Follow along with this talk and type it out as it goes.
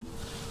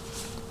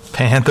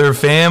Panther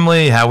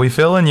family, how we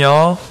feeling,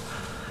 y'all?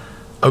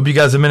 Hope you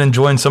guys have been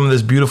enjoying some of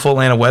this beautiful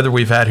Atlanta weather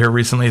we've had here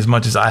recently as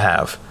much as I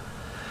have.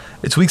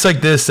 It's weeks like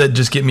this that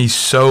just get me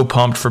so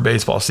pumped for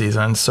baseball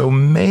season, so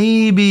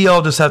maybe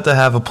I'll just have to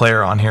have a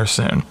player on here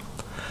soon.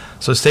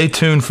 So stay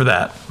tuned for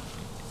that.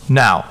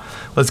 Now,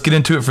 let's get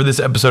into it for this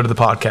episode of the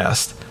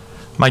podcast.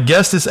 My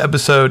guest this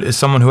episode is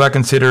someone who I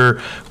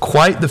consider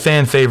quite the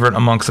fan favorite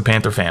amongst the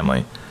Panther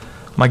family.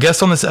 My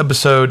guest on this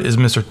episode is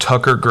Mr.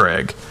 Tucker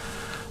Gregg.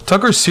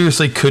 Tucker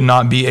seriously could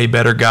not be a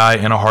better guy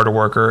and a harder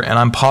worker, and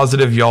I'm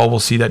positive y'all will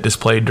see that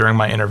displayed during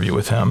my interview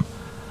with him.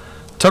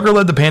 Tucker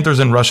led the Panthers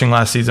in rushing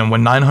last season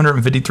with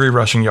 953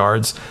 rushing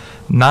yards,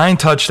 9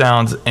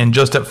 touchdowns, and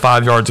just at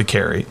 5 yards a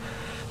carry.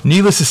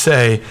 Needless to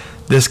say,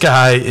 this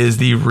guy is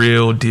the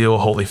real deal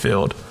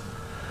Holyfield.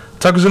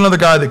 Tucker's another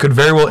guy that could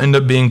very well end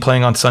up being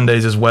playing on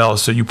Sundays as well,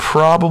 so you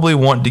probably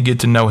want to get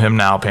to know him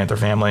now, Panther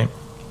family.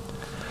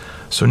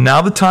 So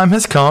now the time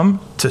has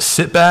come to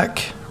sit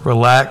back,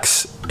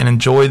 relax, and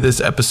enjoy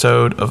this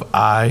episode of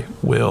I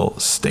Will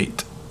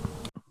State.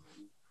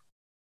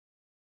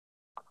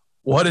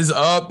 What is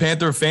up,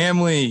 Panther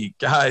family?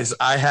 Guys,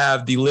 I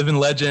have the living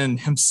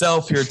legend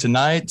himself here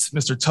tonight,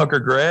 Mr. Tucker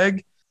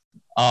Gregg.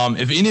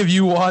 If any of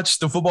you watch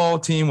the football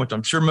team, which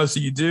I'm sure most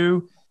of you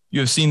do, you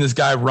have seen this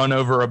guy run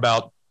over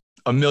about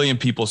 1 million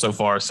people so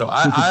far. So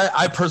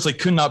I personally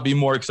could not be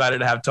more excited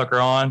to have Tucker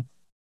on.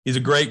 He's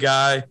a great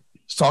guy.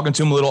 Just talking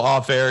to him a little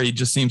off air, he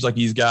just seems like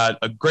he's got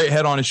a great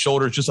head on his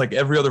shoulders, just like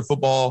every other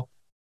football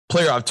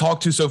player I've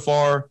talked to so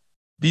far.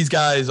 These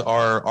guys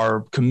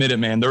are committed,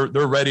 man. They're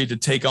ready to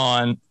take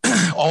on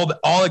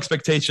all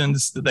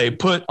expectations that they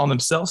put on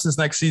themselves this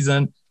next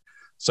season.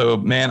 So,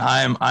 man,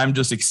 I'm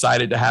just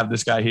excited to have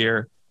this guy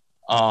here.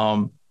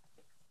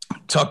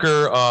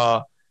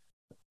 Tucker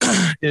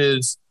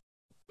is,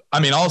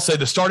 I'll say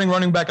the starting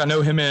running back. I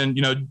know him and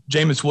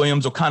Jameis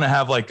Williams will kind of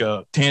have like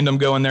a tandem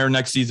going there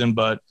next season,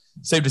 but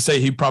safe to say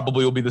he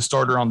probably will be the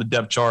starter on the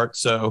depth chart.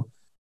 So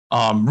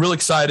real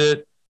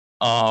excited.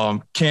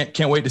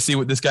 Can't wait to see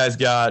what this guy's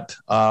got.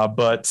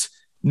 But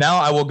now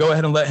I will go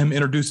ahead and let him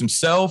introduce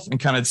himself and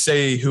kind of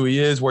say who he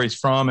is, where he's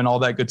from, and all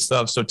that good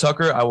stuff. So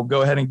Tucker, I will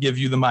go ahead and give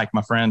you the mic,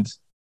 my friend.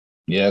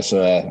 Yes.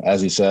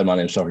 As he said, my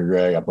name is Tucker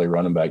Gregg. I play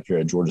running back here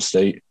at Georgia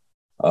State.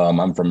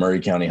 I'm from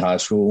Murray County High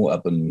School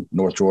up in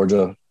North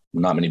Georgia.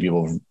 Not many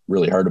people have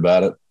really heard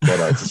about it, but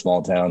it's a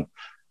small town.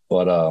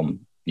 But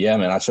yeah,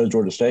 man, I chose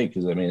Georgia State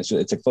because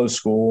it's a close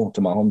school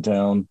to my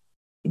hometown.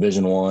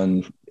 Division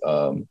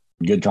I,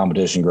 good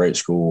competition, great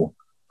school,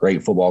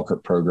 great football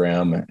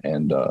program,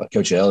 and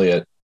Coach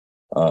Elliott.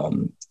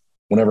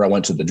 Whenever I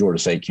went to the Georgia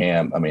State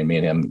camp, me and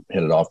him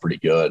hit it off pretty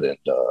good, and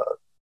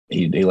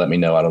he let me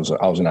know I was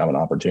going to have an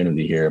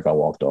opportunity here if I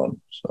walked on.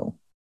 So.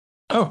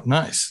 Oh,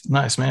 nice,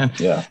 man.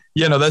 Yeah.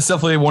 No, that's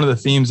definitely one of the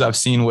themes I've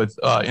seen with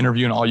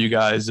interviewing all you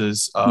guys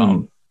is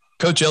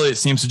Coach Elliott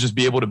seems to just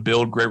be able to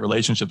build great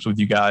relationships with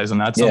you guys. And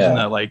that's something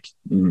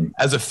that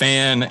as a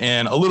fan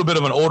and a little bit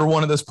of an older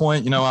one at this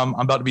point, I'm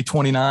about to be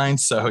 29.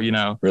 So,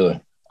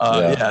 really,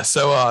 yeah.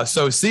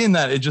 So seeing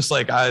that, it just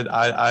like,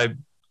 I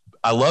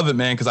love it,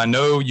 man. Cause I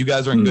know you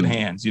guys are in good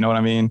hands. You know what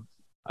I mean?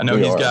 I know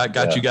he's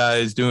got you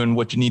guys doing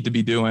what you need to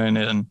be doing.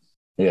 And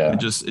it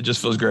just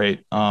feels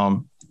great.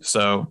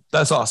 So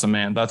that's awesome,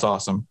 man. That's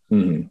awesome.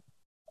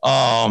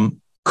 Mm-hmm.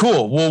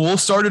 Cool. Well, we'll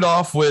start it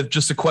off with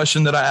just a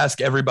question that I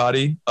ask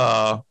everybody.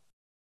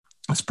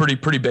 It's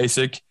pretty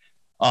basic.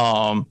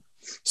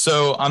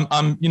 So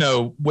I'm,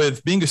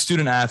 with being a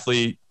student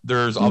athlete,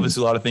 there's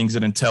obviously a lot of things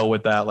that entail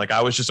with that. Like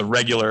I was just a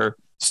regular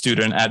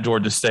student at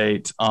Georgia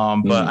State.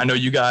 But I know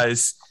you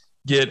guys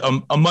get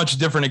a much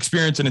different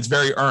experience and it's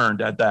very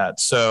earned at that.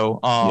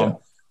 So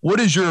what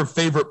is your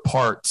favorite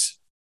part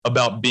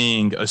about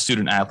being a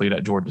student athlete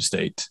at Georgia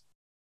State?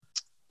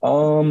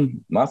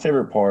 My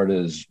favorite part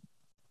is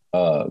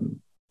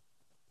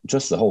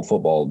just the whole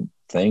football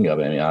thing of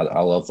it. I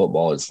love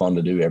football. It's fun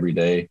to do every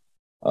day.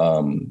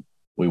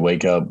 We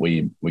wake up,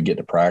 we get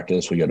to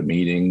practice, we go to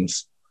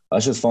meetings.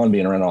 It's just fun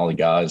being around all the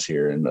guys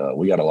here, and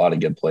we got a lot of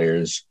good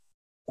players.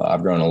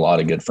 I've grown a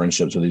lot of good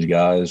friendships with these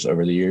guys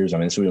over the years.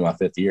 This will be my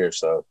 5th year,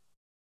 so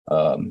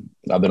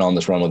I've been on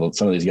this run with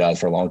some of these guys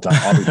for a long time.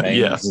 Aubrey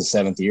Payne, This is his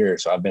 7th year,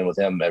 so I've been with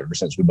him ever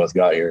since we both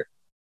got here.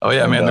 Oh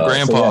yeah, man, the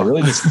grandpa. So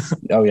really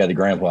the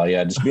grandpa.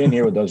 Yeah, just being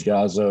here with those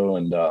guys though,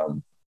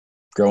 and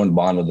growing a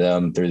bond with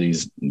them through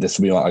these. This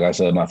will be, like I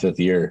said, my 5th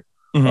year.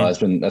 That's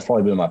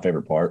probably been my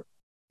favorite part.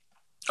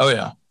 Oh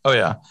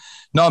yeah.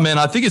 No, man,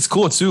 I think it's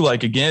cool too.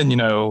 Like again,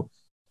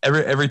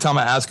 every time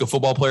I ask a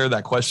football player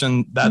that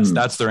question,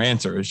 that's their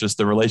answer. It's just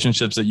the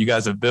relationships that you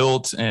guys have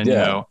built, and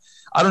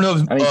I don't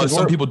know if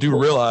some people do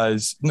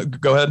realize.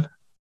 Go ahead.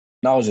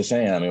 No, I was just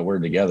saying. We're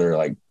together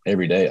like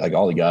every day. Like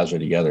all the guys are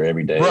together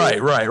every day. Right.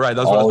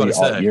 That's what I was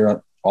about to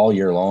say. All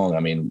year long.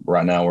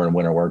 Right now we're in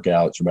winter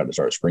workouts. We're about to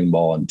start spring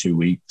ball in 2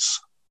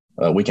 weeks,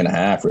 a week and a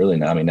half, really.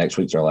 Now, next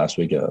week's our last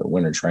week of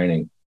winter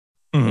training,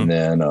 and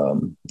then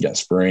got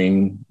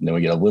spring. And then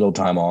we get a little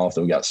time off.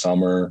 Then we got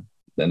summer.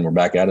 Then we're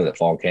back at it at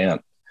fall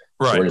camp.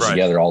 We're just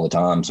together all the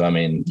time. So, I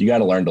mean, you got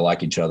to learn to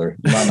like each other.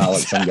 You might not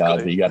like some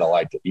guys, but you got to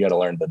like it. You got to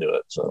learn to do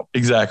it. So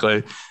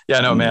exactly.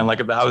 Yeah, no, man.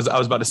 Like I was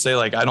about to say,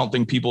 like, I don't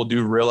think people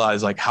do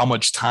realize like how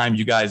much time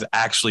you guys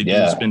actually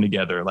do spend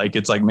together. Like,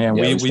 it's like, man,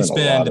 we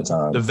spend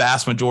the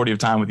vast majority of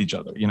time with each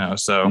other, you know?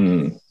 So,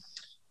 and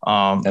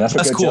that's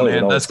what Coach cool,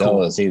 man. That's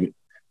cool.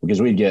 Because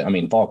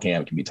fall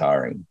camp can be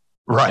tiring.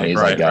 Right. And he's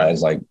like,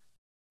 guys,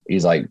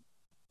 he's like,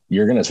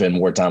 you're going to spend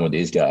more time with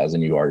these guys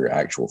than you are your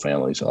actual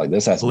family. So, like,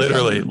 this has to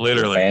literally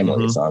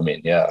family. Mm-hmm. So, I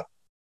mean, yeah.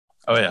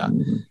 Oh yeah.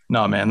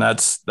 No, man,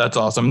 that's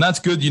awesome. And that's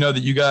good. You know,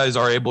 that you guys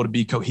are able to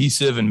be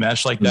cohesive and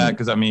mesh like that.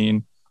 Cause I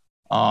mean,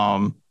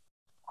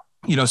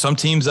 you know, some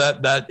teams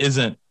that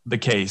isn't the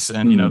case.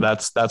 And, you know,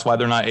 that's why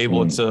they're not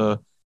able to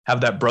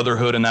have that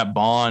brotherhood and that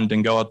bond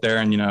and go out there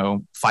and, you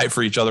know, fight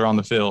for each other on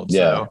the field. Yeah.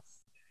 So,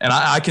 and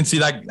I can see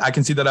that. I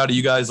can see that out of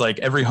you guys. Like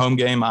every home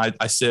game, I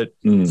sit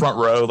front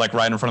row, like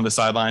right in front of the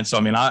sideline. So, I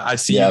mean, I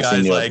see you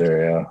guys like,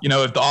 there, you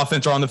know, if the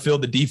offense are on the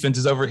field, the defense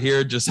is over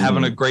here, just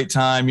having a great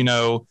time, you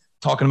know,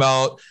 talking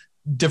about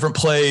different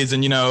plays.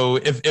 And, you know,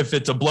 if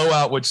it's a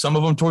blowout, which some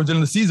of them towards the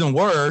end of the season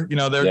were, you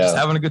know, they're just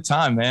having a good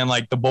time, man.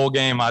 Like the bowl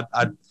game, I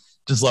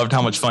just loved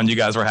how much fun you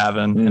guys were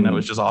having. And it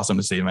was just awesome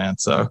to see, man.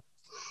 So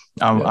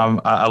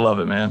I love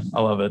it, man. I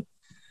love it.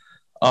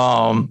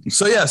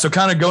 So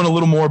kind of going a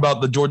little more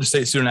about the Georgia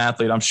State student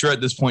athlete. I'm sure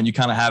at this point you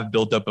kind of have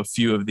built up a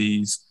few of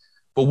these,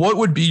 but what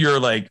would be your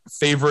like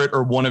favorite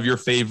or one of your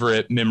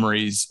favorite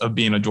memories of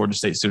being a Georgia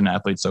State student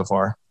athlete so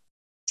far?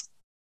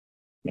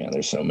 Yeah,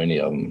 there's so many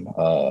of them.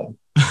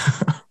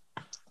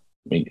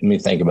 Let me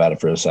think about it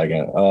for a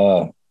second.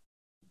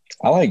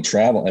 I like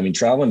travel. I mean,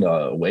 traveling to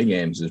away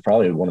games is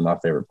probably one of my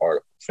favorite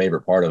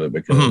part of it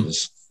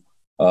because,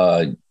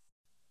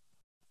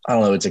 I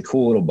don't know, it's a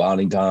cool little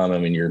bonding time. I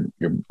mean, you're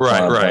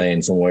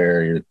playing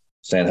somewhere, you're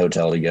staying in a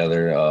hotel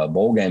together.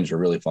 Bowl games are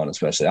really fun,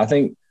 especially. I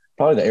think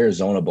probably the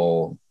Arizona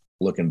Bowl,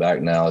 looking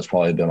back now, has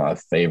probably been my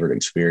favorite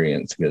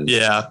experience because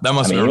that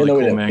must be really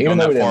cool, man. Even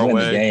though we didn't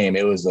win the game,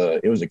 it was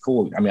a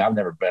cool. I mean, I've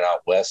never been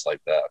out west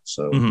like that,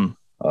 so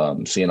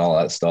seeing all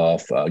that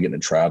stuff, getting to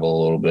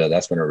travel a little bit,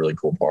 that's been a really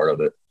cool part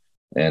of it.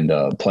 And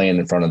playing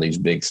in front of these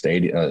big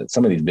stadiums,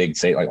 some of these big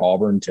states like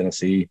Auburn,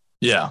 Tennessee.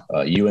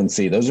 UNC,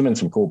 those have been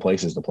some cool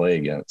places to play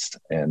against.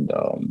 And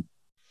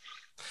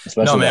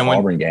especially the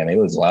Auburn game, it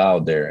was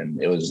loud there. And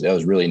it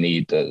was really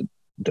neat to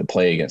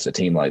play against a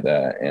team like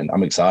that. And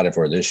I'm excited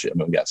for this year. I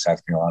mean, we got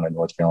South Carolina,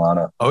 North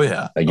Carolina.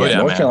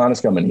 North Carolina's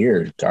coming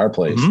here to our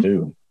place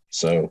too.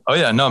 So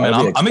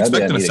I'm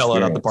expecting to sell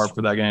it out the park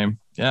for that game.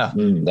 Yeah.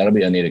 That'll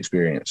be a neat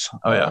experience.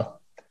 But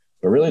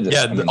really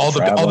just,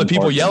 all the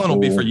people yelling will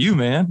be for you,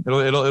 man.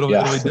 It'll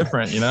be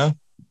different, you know?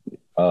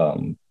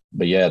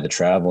 But yeah, the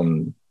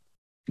traveling,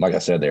 like I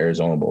said, the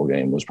Arizona Bowl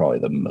game was probably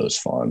the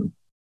most fun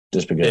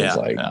just because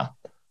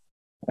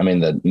I mean,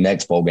 the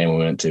next bowl game we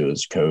went to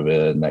was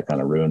COVID and that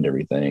kind of ruined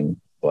everything.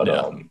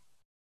 But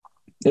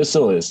it's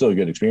still a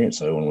good experience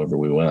though, whenever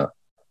we went.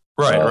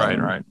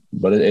 Right.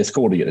 But it's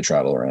cool to get to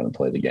travel around and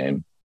play the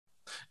game.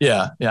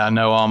 Yeah. I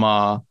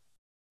know.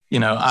 You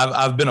know,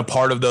 I've been a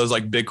part of those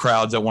like big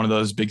crowds at one of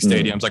those big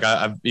stadiums. Like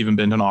I've even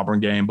been to an Auburn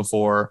game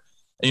before.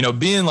 You know,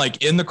 being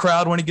like in the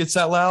crowd when it gets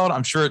that loud,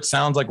 I'm sure it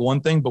sounds like one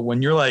thing, but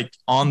when you're like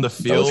on the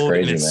field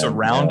crazy, and it's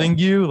surrounding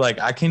you, like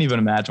I can't even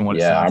imagine what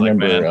it sounds like.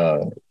 Yeah, I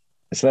remember,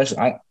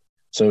 especially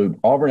so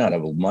Auburn had a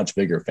much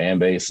bigger fan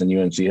base than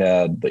UNC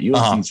had, but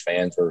UNC's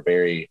fans were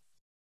they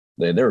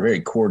were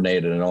very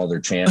coordinated in all their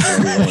chants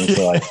and everything.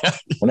 So like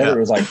whenever it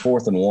was like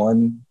 4th and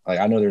 1, like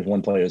I know there's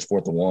one play it was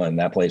 4th and 1,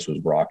 that place was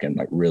rocking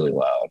like really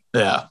loud.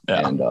 Yeah.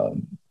 And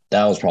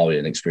that was probably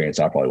an experience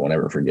I probably won't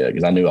ever forget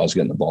because I knew I was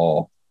getting the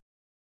ball.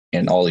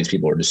 And all these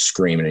people were just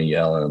screaming and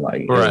yelling, and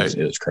like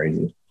it was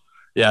crazy.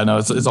 Yeah, no,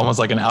 it's almost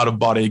like an out of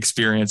body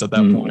experience at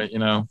that point. You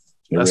know,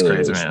 that's really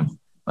crazy, man.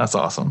 That's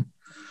awesome.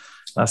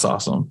 So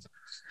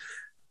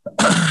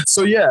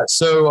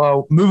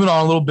moving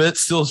on a little bit,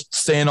 still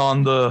staying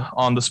on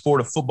the sport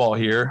of football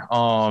here.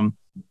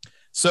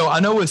 So I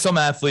know with some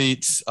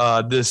athletes,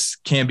 this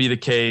can be the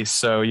case.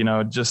 So you know,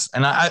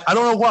 and I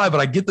don't know why, but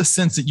I get the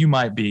sense that you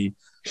might be.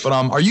 But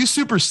are you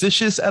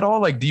superstitious at all?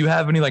 Like, do you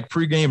have any like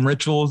pregame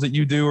rituals that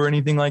you do or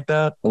anything like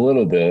that? A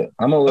little bit.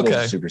 I'm a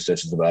little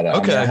superstitious about it. Okay.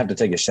 I mean, I have to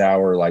take a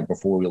shower like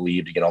before we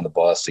leave to get on the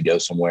bus to go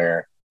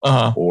somewhere,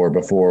 or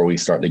before we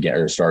start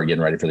getting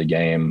ready for the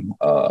game.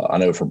 I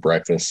know for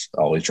breakfast,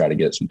 I always try to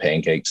get some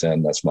pancakes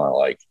in. That's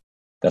like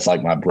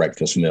my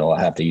breakfast meal.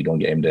 I have to eat on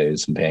game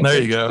days, some pancakes,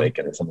 there you go.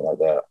 Bacon or something like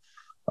that.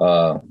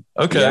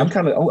 Yeah,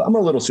 I'm a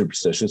little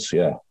superstitious.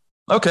 Yeah.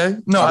 Okay.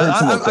 No,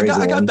 I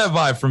got that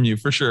vibe from you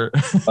for sure.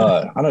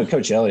 I know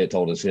Coach Elliott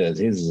told us his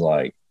is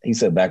like, he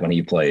said back when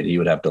he played, he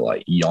would have to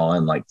like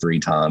yawn like 3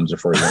 times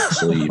before he went to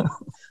sleep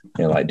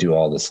and like do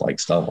all this like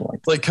stuff. I'm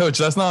like, Coach,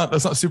 that's not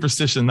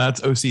superstition.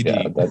 That's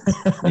OCD.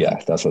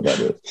 That's what that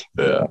is.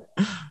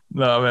 Yeah.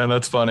 No, man,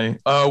 that's funny.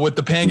 With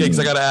the pancakes,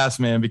 I got to ask,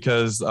 man,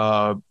 because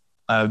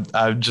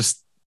I've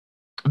just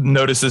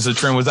noticed this a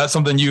trend. Was that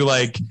something you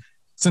like,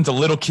 since a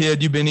little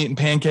kid, you've been eating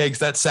pancakes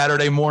that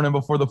Saturday morning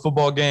before the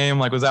football game?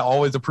 Like, was that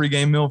always a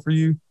pregame meal for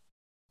you?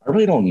 I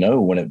really don't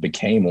know when it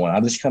became one. I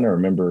just kind of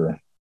remember,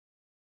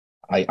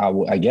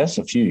 I guess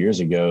a few years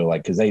ago,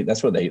 like, because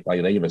that's what they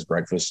give us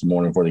breakfast in the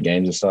morning before the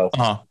games and stuff.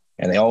 Uh-huh.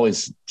 And they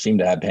always seem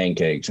to have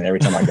pancakes. And every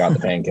time I got the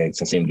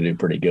pancakes, I seemed to do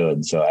pretty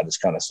good. So I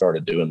just kind of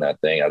started doing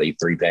that thing. I'd eat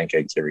 3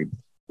 pancakes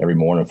every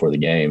morning for the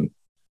game.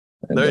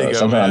 And There you go,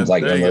 sometimes,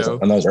 man. like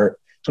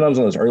sometimes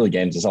in those early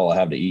games, it's all I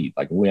have to eat.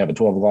 Like when we have a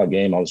 12 o'clock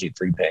game, I'll just eat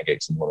 3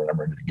 pancakes in the morning. I'm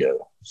ready to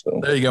go. So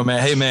there you go, man.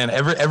 Hey, man,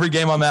 every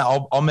game I'm at,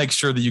 I'll make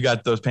sure that you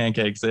got those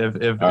pancakes. If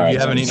you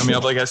haven't eaten them,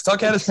 I'll be like, has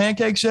Tuck had his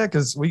pancakes yet?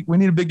 Because we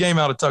need a big game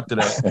out of Tuck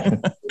today.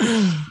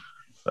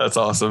 That's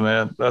awesome,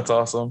 man. That's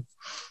awesome.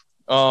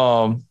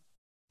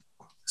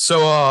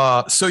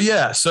 So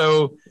yeah.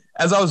 So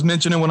as I was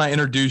mentioning when I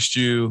introduced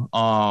you,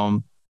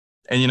 and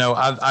you know,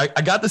 I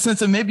got the sense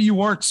that maybe you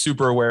weren't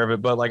super aware of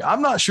it, but like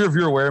I'm not sure if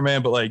you're aware,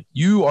 man. But like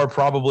you are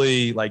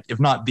probably like, if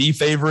not the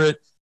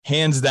favorite,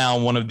 hands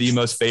down one of the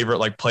most favorite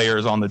like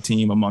players on the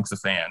team amongst the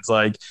fans.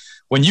 Like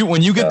when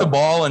you get the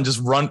ball and just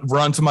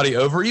run somebody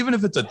over, even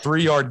if it's a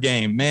 3-yard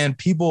game, man,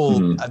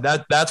 people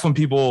that's when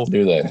people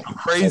do they go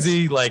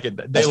crazy. They love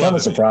kind of it.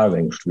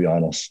 Surprising, to be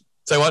honest.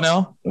 Say what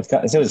now?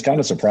 It's kind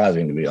of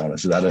surprising, to be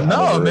honest.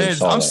 No, man,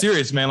 I'm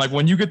serious, man. Like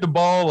when you get the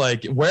ball,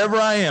 like wherever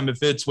I am,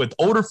 if it's with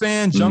older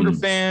fans, younger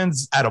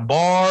fans, at a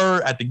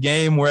bar, at the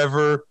game,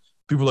 wherever,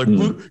 people are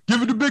like,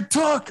 give it to Big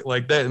Tuck.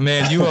 Like that,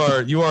 man, you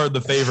are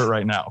the favorite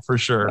right now for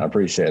sure. I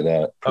appreciate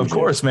that. Of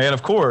course, man.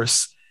 Of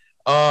course.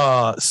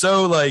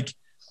 So like,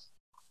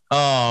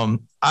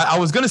 I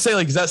was going to say,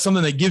 like, is that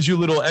something that gives you a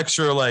little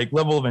extra like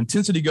level of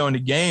intensity going to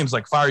games,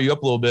 like fire you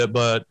up a little bit,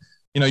 but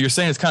you know, you're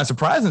saying it's kind of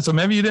surprising. So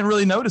maybe you didn't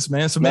really notice,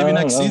 man. So maybe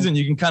next season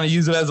you can kind of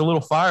use it as a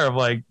little fire of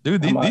like,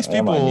 dude, these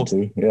people,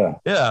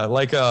 yeah.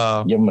 Like,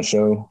 give them a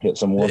show, hit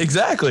some more.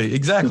 Exactly.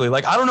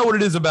 Like, I don't know what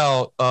it is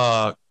about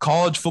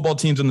college football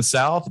teams in the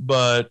South,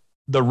 but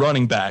the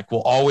running back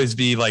will always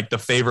be like the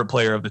favorite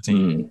player of the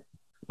team.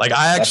 Like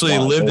I actually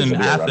lived in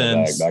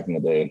Athens back in the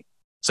day.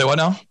 Say what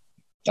now?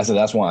 I said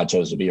that's why I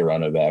chose to be a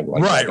running back.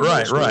 Like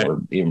right.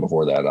 Even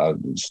before that,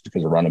 just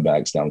because the running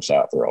backs down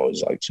south are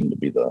always like seem to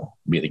be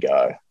the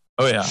guy.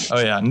 Oh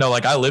yeah. No,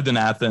 like I lived in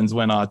Athens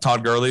when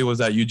Todd Gurley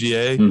was at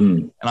UGA,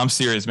 and I'm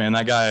serious, man.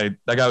 That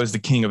guy was the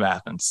king of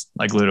Athens,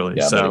 like literally.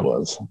 Yeah, so he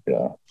was.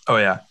 Yeah. Oh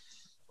yeah.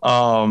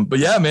 But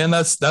yeah, man,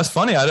 that's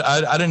funny.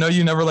 I didn't know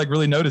you never like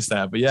really noticed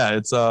that, but yeah,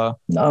 it's no,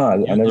 I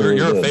never.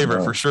 You're a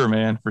favorite for sure,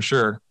 man, for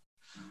sure.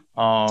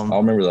 I'll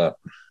remember that.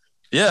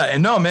 Yeah,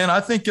 and no, man,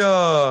 I think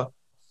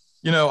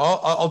you know,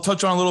 I'll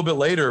touch on a little bit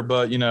later,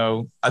 but you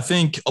know, I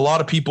think a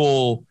lot of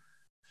people,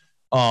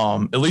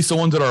 at least the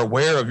ones that are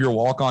aware of your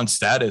walk-on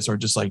status, are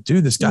just like,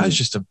 dude, this guy's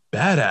just a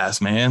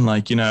badass, man.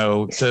 Like, you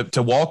know,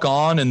 to walk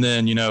on and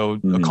then, you know,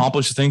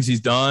 accomplish the things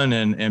he's done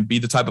and be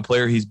the type of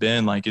player he's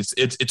been. Like,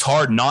 it's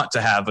hard not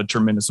to have a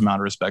tremendous amount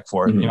of respect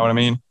for it. You know what I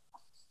mean?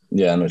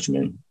 Yeah, I know what you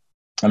mean.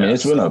 I mean,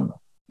 it's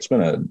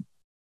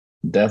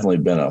definitely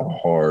been a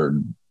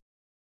hard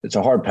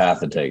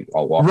path to take.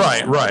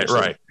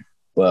 Right.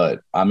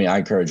 But I mean, I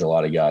encourage a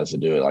lot of guys to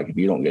do it. Like if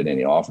you don't get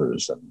any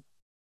offers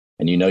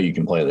and you know you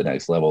can play at the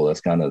next level,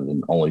 that's kind of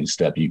the only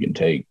step you can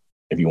take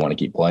if you want to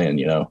keep playing,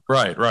 you know?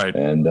 Right.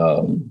 And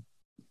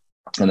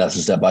that's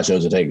the step I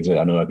chose to take because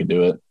I knew I could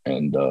do it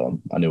and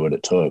I knew what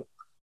it took.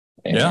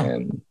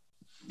 And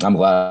I'm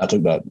glad I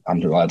took that. I'm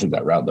glad I took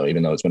that route though,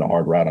 even though it's been a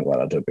hard route. I'm glad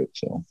I took it.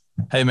 So,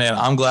 hey man,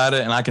 I'm glad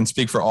and I can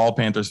speak for all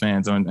Panthers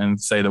fans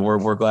and say that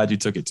we're glad you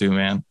took it too,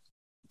 man.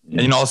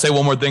 And, you know, I'll say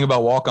one more thing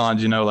about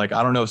walk-ons, you know, like,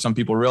 I don't know if some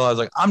people realize,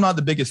 like, I'm not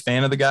the biggest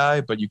fan of the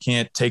guy, but you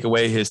can't take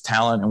away his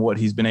talent and what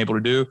he's been able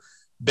to do.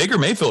 Baker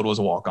Mayfield was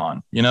a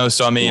walk-on, you know?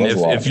 So, I mean,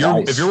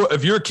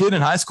 if you're a kid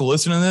in high school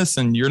listening to this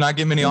and you're not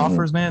getting many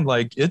offers, man,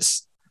 like that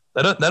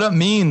doesn't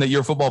mean that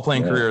your football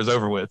playing career is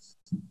over with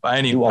by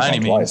any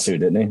means. Twice too,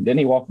 didn't he? Didn't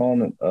he walk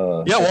on?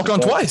 Walk on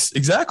twice.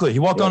 Exactly. He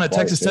walked on at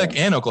Texas Tech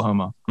and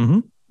Oklahoma.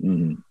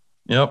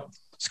 Yep.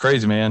 It's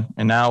crazy, man.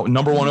 And now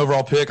number 1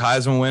 overall pick,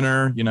 Heisman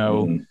winner, you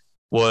know,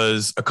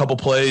 was a couple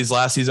plays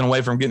last season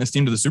away from getting his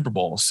team to the Super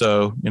Bowl.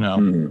 So, you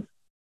know,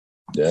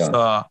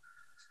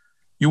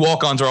 you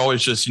walk-ons are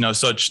always just, you know,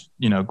 such,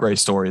 you know, great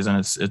stories. And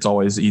it's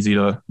always easy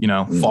to, you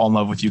know, fall in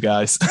love with you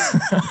guys.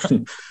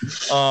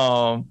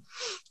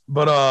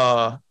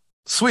 But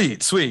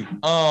sweet.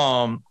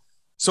 So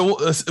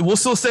we'll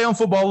still stay on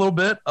football a little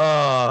bit.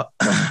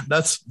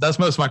 That's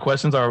most of my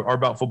questions are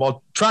about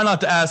football. Try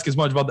not to ask as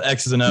much about the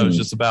X's and O's,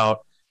 just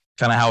about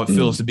kind of how it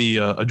feels to be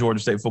a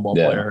Georgia State football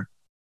player.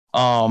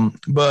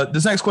 But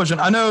this next question,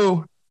 I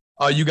know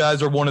you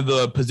guys are one of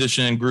the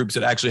position groups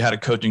that actually had a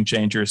coaching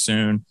change here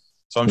soon.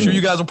 So I'm sure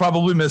you guys will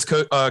probably miss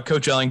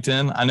Coach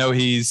Ellington. I know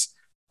he's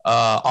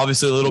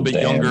obviously a little bit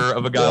younger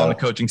of a guy on the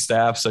coaching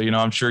staff. So, you know,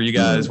 I'm sure you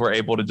guys were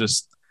able to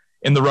just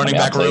in the running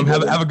back room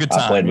have a good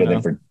time.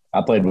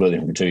 I played with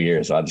him for 2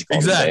 years. So I just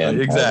called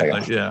him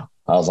Dan.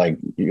 I was like,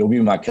 you'll be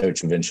my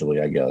coach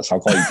eventually, I guess. I'll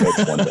call you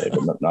coach one day,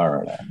 but not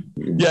right now.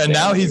 Yeah,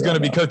 now he's going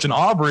to be coaching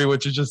Aubrey,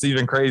 which is just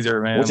even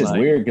crazier, man. Which is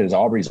weird because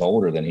Aubrey's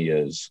older than he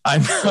is. I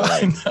know. So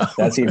I know.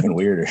 That's even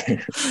weirder.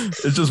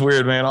 It's just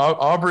weird, man.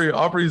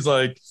 Aubrey's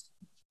like,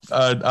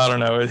 I don't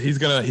know. He's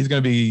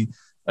gonna be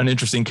an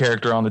interesting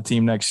character on the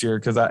team next year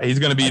because he's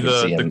going to be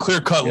the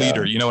clear-cut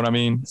leader. You know what I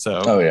mean?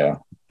 So. Oh, yeah.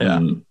 Yeah.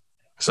 Mm-hmm.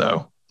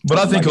 So, but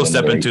I think he'll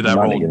step into that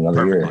role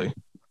perfectly.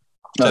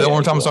 Say that one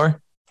more time. I'm sorry.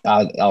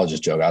 I was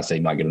just joking. I'd say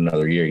he might get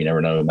another year. You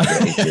never know. He might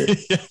get an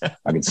 8th year. Yeah.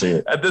 I can see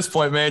it. At this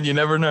point, man, you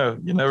never know.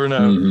 You never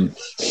know.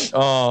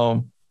 Mm-hmm.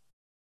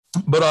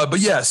 But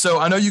yeah, so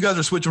I know you guys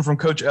are switching from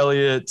Coach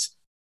Elliott,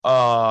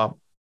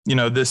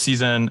 this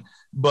season,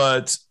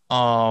 but,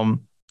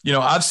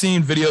 I've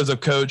seen videos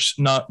of Coach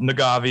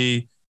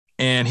Nagavi,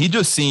 and he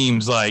just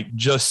seems like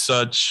just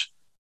such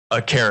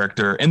a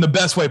character in the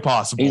best way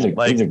possible. He's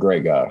a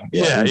great guy.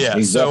 Yeah.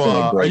 He's so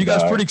are you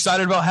guys pretty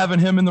excited about having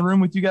him in the room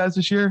with you guys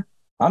this year?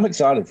 I'm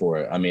excited for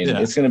it. I mean,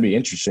 It's going to be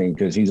interesting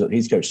because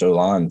he's coached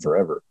O-line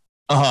forever.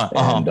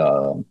 And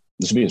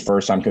this will be his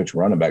first time coaching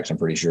running backs, I'm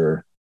pretty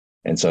sure.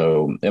 And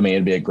so, I mean,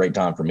 it'd be a great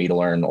time for me to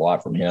learn a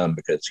lot from him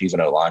because he's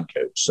an O-line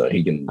coach. So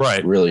he can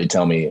really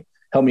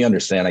help me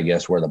understand, I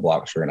guess, where the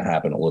blocks are going to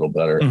happen a little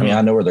better. Mm-hmm. I mean,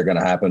 I know where they're going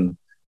to happen,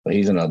 but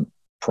he's going to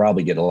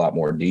probably get a lot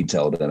more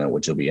detailed in it,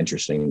 which will be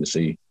interesting to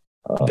see.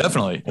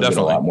 Definitely. Get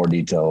a lot more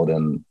detailed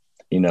and,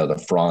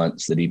 the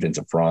fronts, the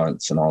defensive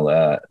fronts and all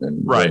that,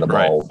 and where the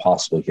ball will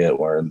possibly hit,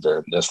 where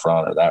they're this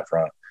front or that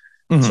front.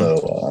 Mm-hmm.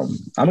 So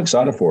I'm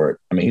excited for it.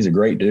 I mean, he's a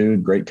great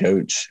dude, great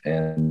coach,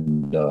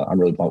 and I'm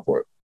really pumped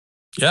for it.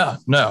 Yeah,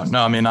 no.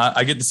 I mean,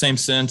 I get the same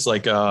sense,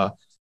 like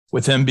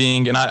with him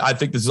being, and I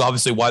think this is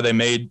obviously why they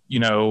made,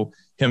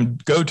 him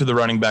go to the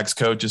running backs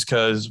coach is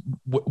because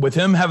with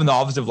him having the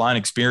offensive line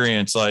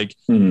experience, like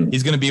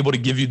he's going to be able to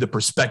give you the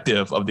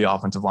perspective of the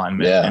offensive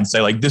lineman and say,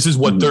 like, this is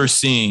what they're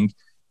seeing.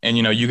 And,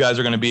 you guys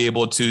are going to be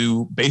able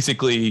to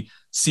basically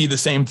see the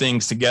same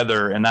things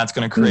together, and that's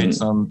going to create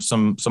some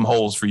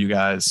holes for you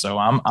guys. So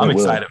I'm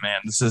excited, man.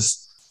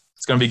 It's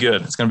going to be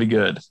good. It's going to be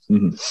good.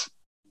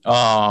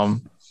 Mm-hmm.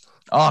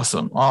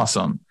 Awesome.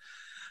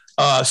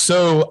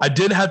 So I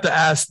did have to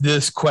ask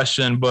this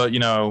question, but,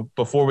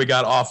 before we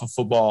got off of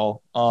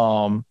football,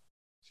 I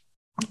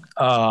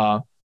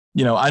know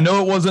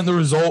it wasn't the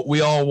result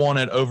we all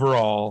wanted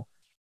overall,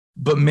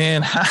 but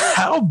man,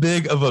 how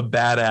big of a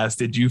badass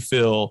did you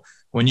feel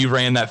when you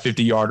ran that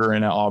 50-yarder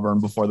in at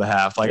Auburn before the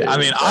half? Like, I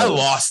mean, I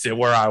lost it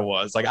where I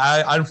was. Like,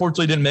 I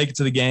unfortunately didn't make it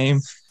to the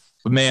game,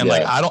 but man,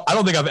 like, I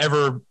don't think I've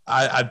ever,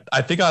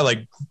 I think I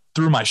like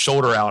threw my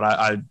shoulder out.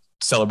 I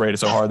celebrated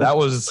so hard. That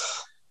was,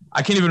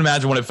 I can't even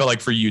imagine what it felt like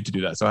for you to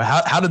do that. So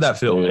how did that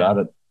feel? Dude,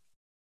 I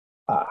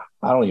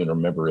don't even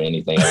remember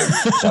anything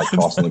besides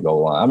crossing the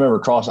goal line. I remember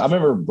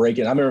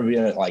breaking. I remember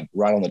being at like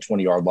right on the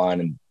 20-yard line,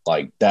 and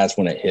like that's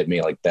when it hit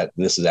me like that.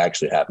 This is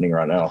actually happening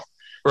right now.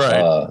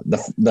 Right.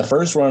 The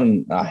first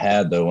run I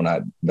had though, when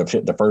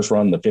the first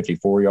run, the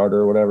 54-yarder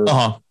or whatever,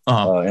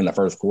 in the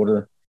first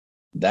quarter,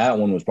 that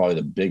one was probably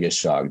the biggest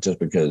shock, just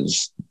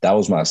because that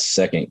was my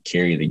second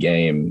carry of the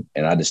game,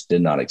 and I just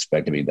did not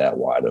expect to be that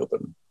wide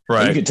open.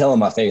 Right. And you could tell in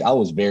my face, I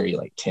was very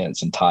like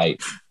tense and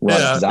tight. Right?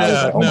 I was like,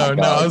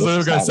 I was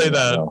literally going to say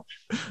that.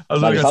 I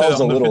was literally going to say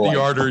that on the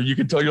 50-yarder. You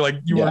could tell you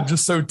were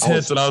just so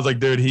tense, and I was like,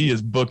 dude, he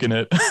is booking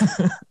it.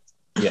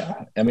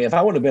 Yeah. I mean, if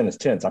I would have been as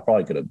tense, I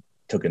probably could have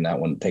taken that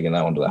one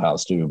to the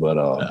house too. But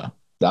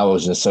I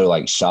was just so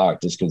like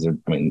shocked, just because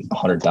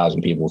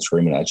 100,000 people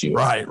screaming at you.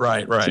 Right.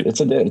 It's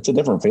a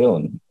different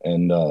feeling,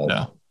 and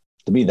to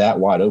be that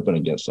wide open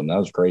against them, that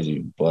was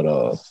crazy. But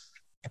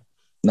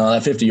no,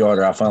 that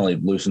 50-yarder, I finally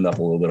loosened up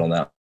a little bit on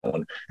that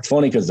one. It's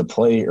funny because the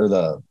play or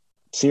the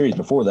series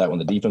before that, when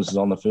the defense was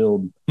on the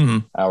field,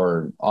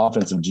 our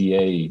offensive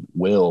GA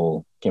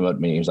Will came up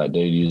to me. He was like,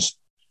 "Dude, you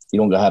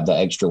don't have that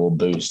extra little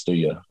boost, do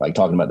you?" Like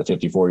talking about the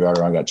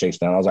 54-yarder, I got chased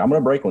down. I was like, "I'm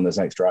going to break one this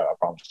next drive. I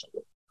promise."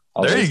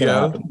 There you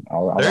go.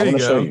 I'm going to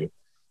show you.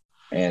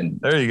 And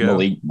there you go.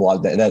 Malik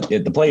blocked that.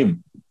 The play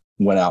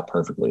went out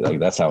perfectly.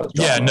 Like that's how it's.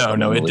 Yeah,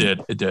 no, it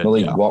did.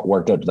 Malik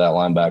worked up to that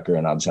linebacker,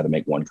 and I just had to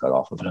make one cut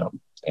off of him,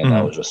 and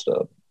that was just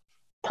a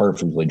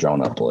perfectly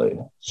drawn up play.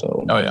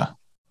 So.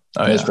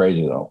 It's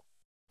crazy though.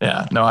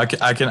 Yeah, no, I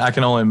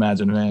can only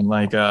imagine, man.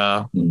 Like,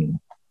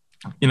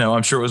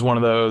 I'm sure it was one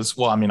of those.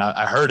 Well, I mean,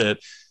 I heard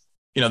it.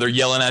 They're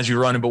yelling as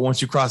you're running, but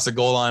once you cross the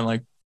goal line,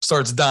 like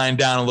starts dying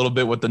down a little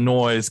bit with the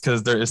noise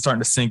because it's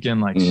starting to sink in.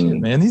 Like, shit,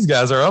 man, these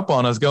guys are up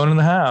on us going in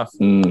the half.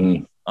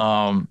 And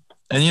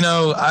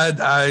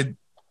I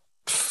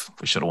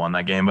we should have won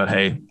that game, but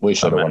hey, we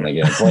should have won that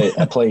game.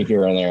 A play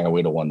here and there, and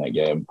we'd have won that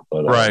game.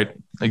 But right,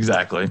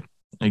 exactly.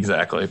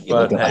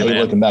 But I hate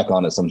looking back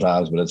on it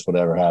sometimes, but it's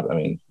whatever happened. I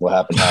mean,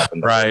 what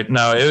happened. Right.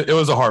 No, it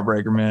was a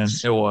heartbreaker, man.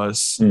 It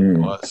was. It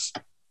was.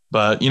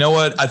 But you know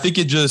what? I think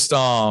it just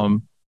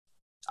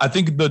I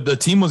think the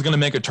team was going to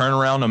make a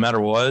turnaround no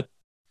matter what.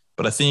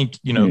 But I think,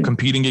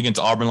 competing against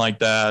Auburn like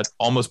that,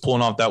 almost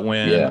pulling off that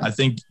win, I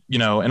think,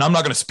 and I'm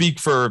not going to speak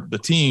for the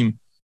team,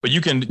 but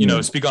you can,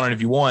 speak on it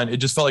if you want. It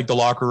just felt like the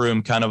locker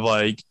room kind of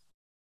like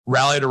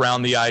rallied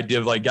around the idea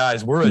of like,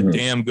 guys, we're a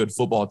damn good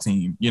football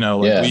team.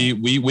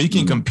 We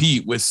can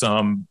compete with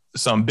some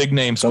big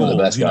name schools. Some of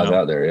the best guys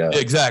out there. Yeah,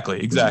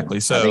 exactly.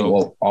 So I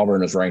think,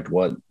 Auburn is ranked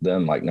what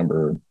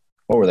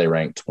were they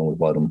ranked when we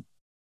played them?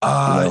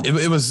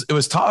 It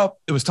was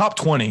top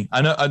 20.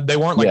 I know they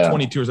weren't like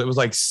 22. It was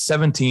like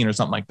 17 or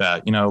something like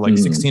that, like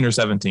 16 or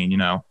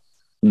 17,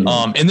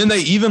 and then they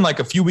even like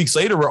a few weeks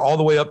later were all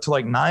the way up to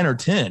like 9 or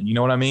 10. You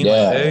know what I mean?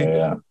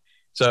 Yeah.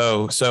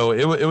 So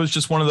it was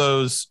just one of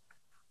those.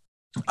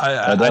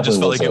 I just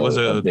felt like it was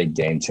a big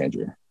game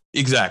changer.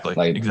 Exactly.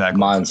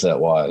 Mindset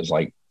wise,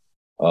 like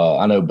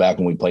I know back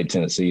when we played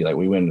Tennessee, like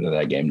we went into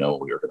that game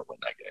knowing we were going to win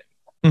that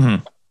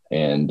game.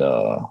 And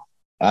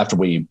after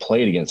we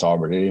played against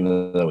Auburn,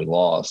 even though we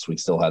lost, we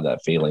still had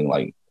that feeling.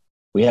 Like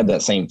we had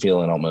that same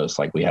feeling almost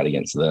like we had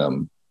against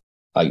them.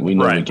 Like we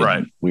knew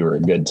we were a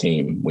good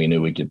team. We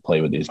knew we could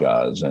play with these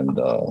guys. And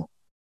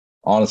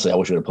honestly, I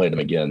wish we would have played them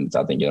again.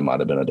 I think it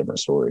might have been a different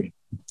story.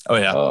 Oh,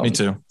 yeah. Me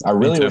too. I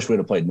really wish we would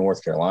have played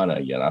North Carolina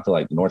again. I feel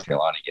like the North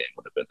Carolina game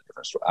would have been a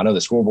different story. I know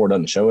the scoreboard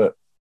doesn't show it,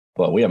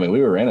 but we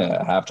were in it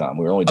at halftime.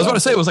 We were only. I was about to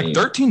say it was like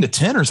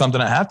 13-10 or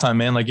something at halftime,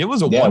 man. Like it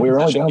was we were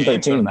only down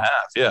 13 and a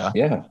half.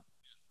 Yeah.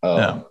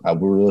 I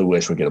really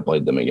wish we could have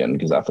played them again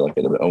because I feel like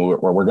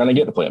we're going to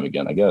get to play them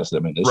again, I guess. I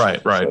mean, right.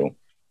 So,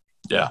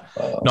 yeah.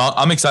 No,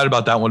 I'm excited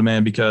about that one,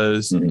 man,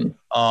 because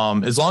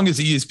as long as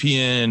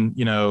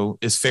ESPN,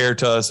 is fair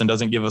to us and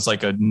doesn't give us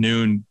like a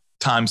noon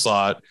time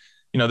slot,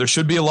 there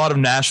should be a lot of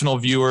national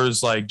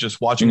viewers like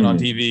just watching it on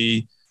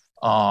TV.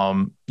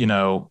 I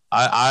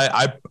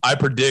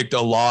predict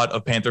a lot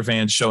of Panther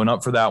fans showing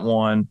up for that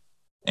one.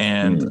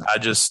 And I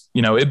just,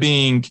 it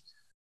being,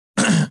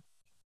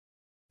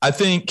 I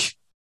think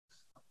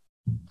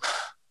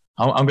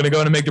I'm going to go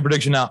in and make the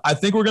prediction now. I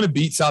think we're going to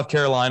beat South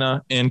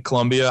Carolina in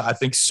Columbia. I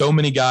think so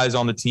many guys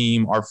on the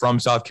team are from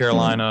South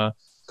Carolina.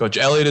 Coach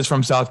Elliott is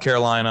from South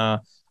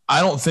Carolina.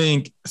 I don't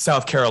think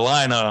South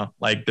Carolina,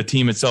 like the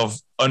team itself,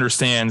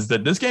 understands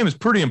that this game is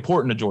pretty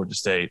important to Georgia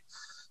State.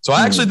 So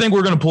I actually think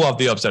we're going to pull off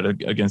the upset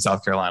against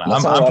South Carolina.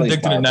 I'm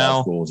predicting it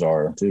now. Schools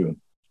are too.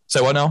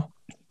 Say what now?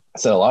 I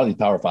said a lot of these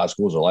Power 5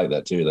 schools are like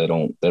that too. They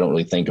don't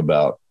really think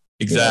about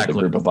the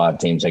group of 5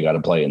 teams they got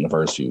to play in the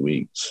first few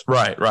weeks.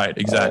 Right.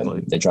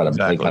 Exactly. They try to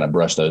they kind of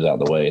brush those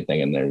out of the way,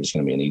 thinking they're just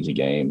going to be an easy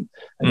game.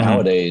 And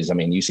nowadays, I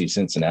mean, you see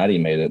Cincinnati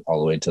made it all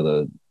the way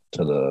to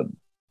the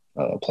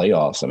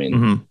playoffs. I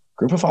mean,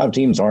 group of 5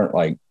 teams aren't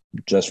like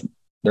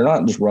they're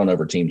not just run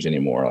over teams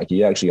anymore. Like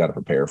you actually got to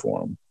prepare for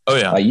them. Oh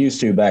yeah.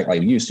 Used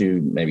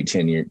to maybe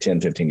 10,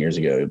 15 years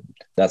ago.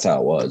 That's how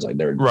it was. Like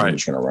they're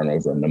just going to run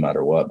over them no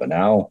matter what. But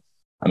now,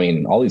 I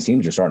mean, all these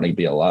teams are starting to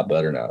be a lot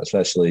better now,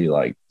 especially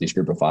like these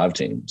group of 5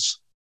 teams.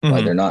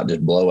 Like they're not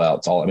just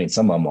blowouts.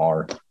 Some of them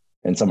are,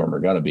 and some of them are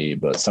going to be,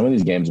 but some of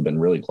these games have been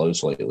really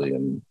close lately.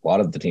 And a lot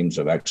of the teams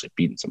have actually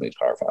beaten some of these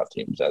Power 5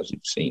 teams, as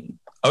you've seen.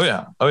 Oh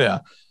yeah.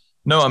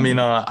 No, I mean,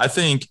 I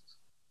think,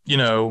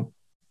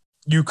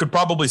 you could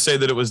probably say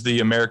that it was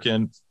the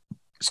American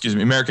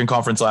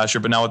Conference last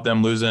year, but now with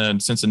them losing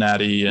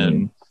Cincinnati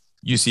and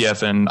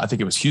UCF and I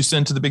think it was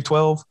Houston to the Big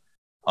 12.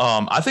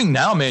 I think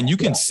now, man, you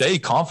can say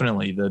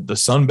confidently that the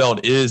Sun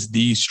Belt is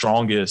the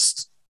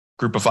strongest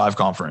group of 5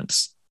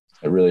 conference.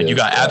 It really is. You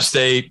got App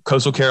State,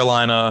 Coastal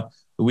Carolina,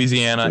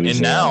 Louisiana.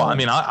 And now, I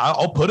mean,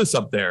 I'll put us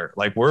up there.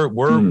 Like we're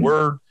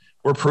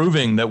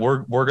proving that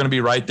we're going to be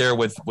right there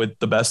with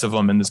the best of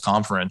them in this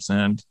conference.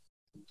 And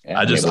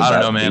I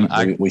don't know,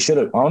 man. We should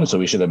have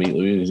beat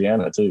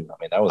Louisiana too. I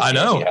mean, that was. I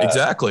know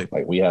exactly.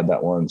 Like we had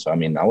that one, so I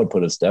mean, I would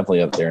put us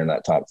definitely up there in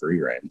that top 3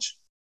 range.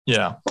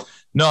 Yeah.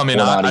 No, I mean,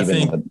 I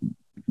think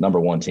number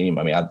 1 team.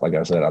 I mean, like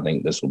I said, I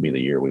think this will be the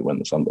year we win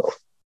the Sun Belt.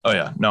 Oh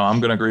yeah, no, I'm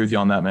going to agree with you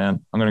on that,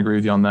 man. I'm going to agree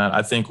with you on that.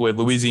 I think with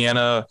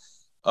Louisiana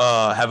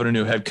having a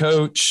new head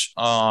coach,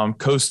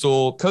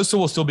 Coastal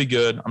will still be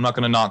good. I'm not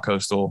going to knock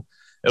Coastal.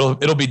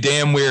 It'll be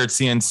damn weird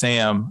seeing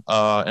Sam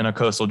in a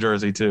Coastal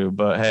jersey too,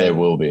 but hey, it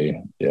will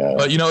be. Yeah.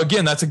 But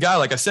again, that's a guy,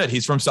 like I said,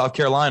 he's from South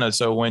Carolina.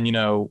 So when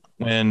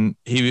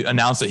he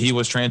announced that he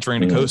was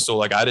transferring to Coastal,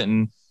 like I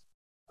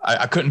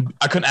couldn't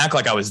act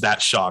like I was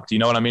that shocked. You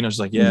know what I mean? I was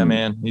like, yeah,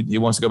 man, he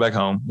wants to go back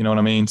home. You know what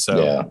I mean?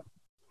 So,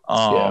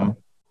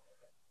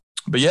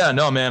 but yeah,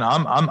 no, man,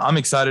 I'm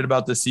excited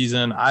about this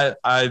season. I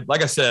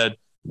like I said,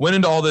 went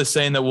into all this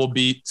saying that we'll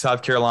beat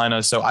South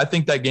Carolina. So I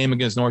think that game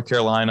against North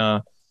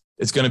Carolina,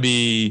 it's going to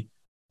be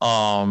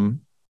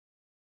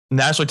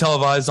nationally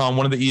televised on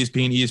one of the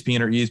ESPN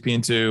or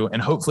ESPN2,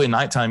 and hopefully a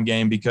nighttime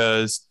game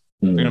because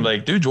they're going to be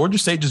like, dude, Georgia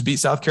State just beat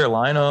South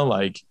Carolina.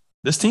 Like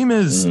this team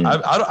is,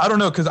 I don't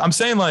know. Cause I'm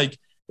saying like,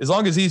 as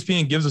long as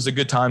ESPN gives us a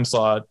good time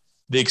slot,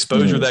 the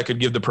exposure that could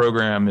give the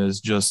program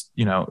is just,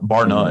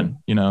 bar none,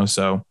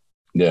 so.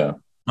 Yeah.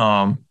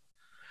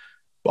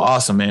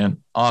 Awesome,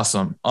 man.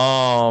 Awesome.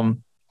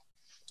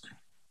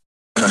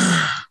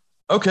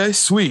 Okay,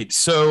 sweet.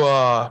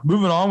 So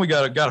moving on, we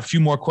got a few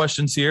more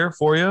questions here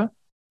for you.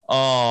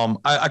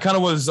 I kind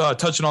of was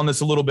touching on this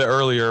a little bit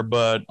earlier,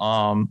 but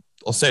I'll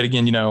say it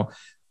again.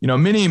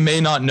 Many may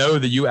not know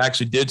that you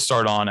actually did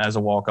start on as a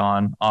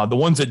walk-on. The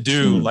ones that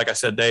do, like I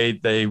said,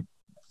 they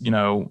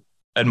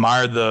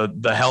admire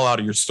the hell out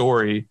of your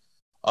story.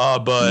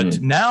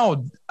 But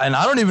now, and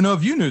I don't even know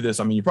if you knew this.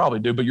 I mean, you probably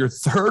do, but you're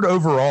 3rd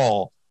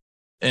overall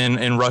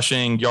in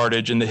rushing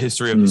yardage in the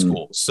history of the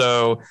school.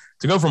 So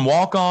to go from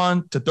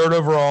walk-on to third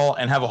overall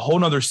and have a whole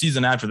nother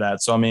season after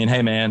that. So, I mean,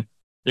 hey, man,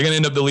 you're going to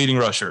end up the leading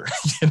rusher.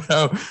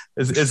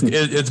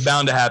 It's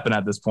bound to happen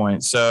at this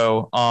point.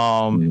 So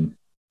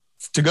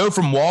to go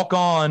from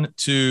walk-on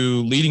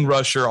to leading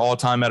rusher all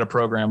time at a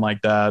program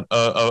like that,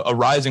 a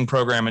rising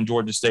program in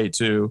Georgia State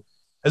too,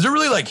 has it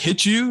really like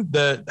hit you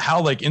that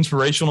how like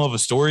inspirational of a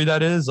story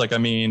that is? Like, I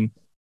mean,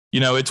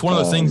 it's one of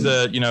those things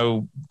that,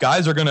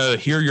 guys are going to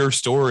hear your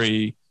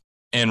story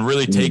and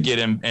really take it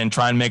and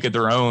try and make it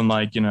their own.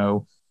 Like,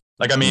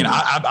 I mean,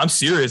 I'm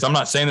serious. I'm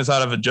not saying this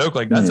out of a joke.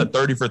 Like that's a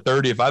 30 for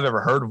 30 if I've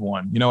ever heard of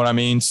one. You know what I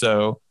mean?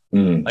 So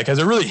like, has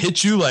it really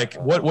hit you like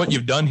what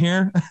you've done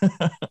here?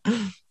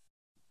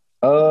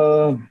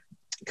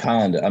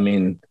 Kind of. I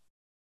mean,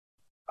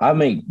 I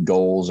make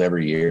goals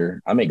every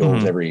year. I make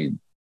goals every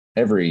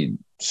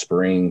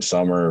spring,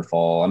 summer,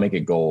 fall. I make a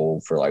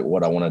goal for like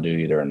what I want to do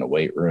either in the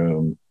weight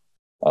room,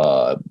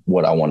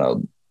 what I want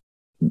to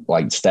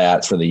like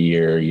stats for the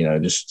year,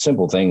 just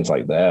simple things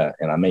like that.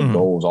 And I make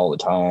goals all the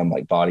time,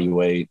 like body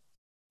weight.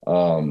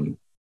 And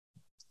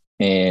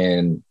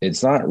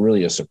it's not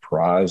really a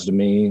surprise to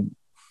me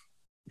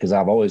because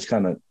I've always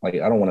kind of like,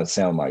 I don't want to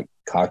sound like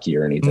cocky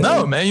or anything.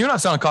 No, man, you're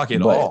not sounding cocky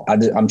at all.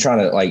 I'm trying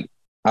to like,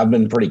 I've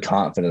been pretty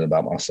confident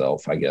about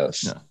myself, I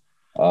guess. Yeah.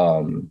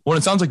 Well,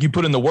 it sounds like you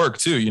put in the work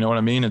too. You know what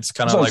I mean? It's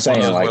kind of like one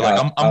of those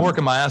where I'm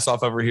working my ass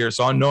off over here,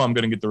 so I know I'm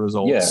going to get the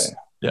results.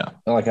 Yeah.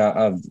 Like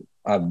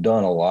I've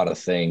done a lot of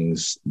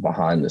things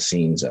behind the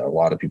scenes that a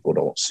lot of people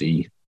don't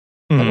see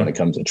when it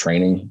comes to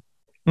training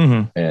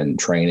and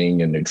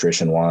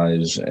nutrition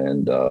wise.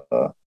 And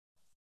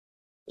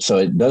so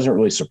it doesn't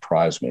really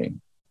surprise me.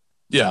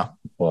 Yeah.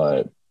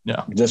 But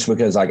just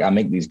because like I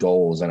make these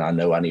goals and I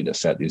know I need to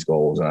set these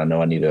goals and I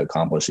know I need to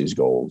accomplish these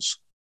goals.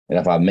 And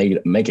if I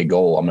make a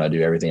goal, I'm going to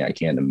do everything I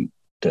can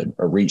to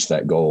reach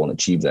that goal and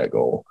achieve that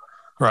goal.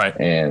 Right.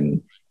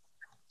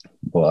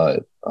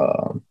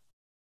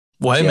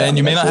 Well, hey, man,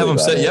 you may not have them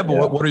set yet,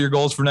 but what are your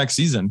goals for next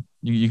season?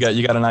 You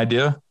got an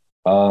idea?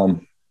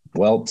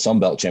 Well,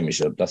 Sun Belt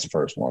Championship. That's the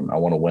first one. I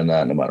want to win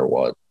that no matter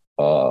what.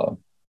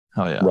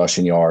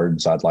 Rushing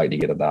yards. I'd like to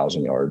get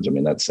 1,000 yards. I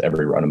mean, that's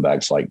every running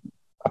back's like,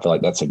 I feel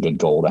like that's a good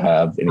goal to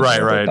have.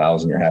 Right.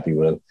 1,000 you're happy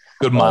with.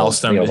 Good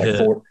milestone to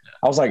hit.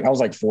 I was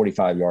like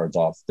 45 yards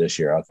off this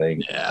year, I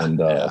think. Yeah. And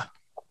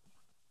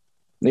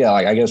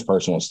like I guess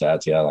personal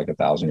stats, like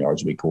 1,000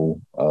 yards would be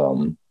cool.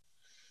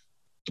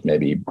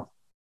 Maybe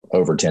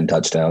over 10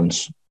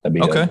 touchdowns. That'd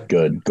be a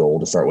good goal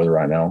to start with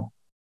right now.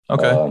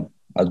 Okay.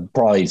 I'd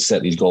probably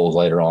set these goals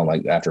later on,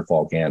 like after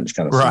fall camp, just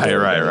kind of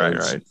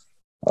right.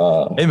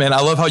 Hey man,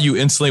 I love how you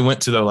instantly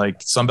went to the like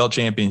Sunbelt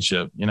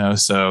Championship,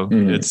 so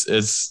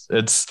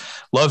it's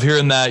love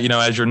hearing that,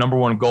 as your number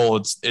one goal.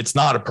 It's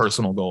not a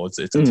personal goal. It's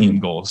a team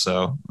goal.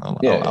 So I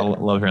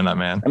love hearing that,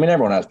 man. I mean,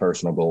 everyone has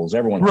personal goals.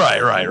 Everyone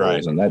has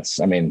goals, and that's,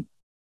 I mean,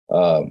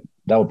 that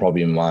would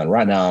probably be mine.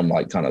 Right now I'm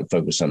like kind of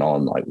focusing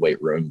on like weight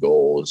room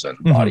goals and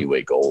body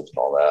weight goals and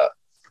all that.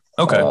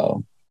 Okay.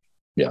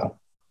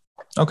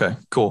 Okay,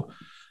 cool.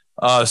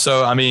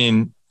 So, I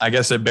mean, I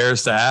guess it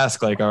bears to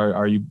ask, like,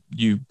 are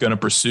you going to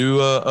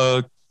pursue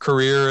a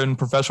career in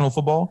professional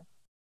football?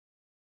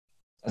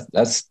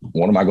 That's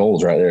one of my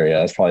goals right there.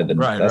 Yeah, that's probably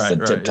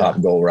the tip top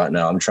goal right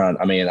now.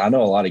 I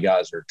know a lot of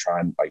guys are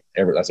trying, like,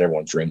 that's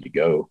everyone's dream to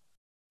go.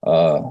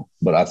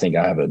 But I think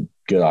I have a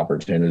good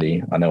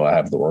opportunity. I know I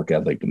have the work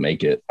ethic to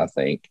make it, I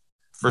think.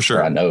 For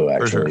sure. I know,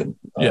 actually.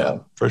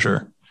 For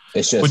sure.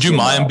 It's just, would you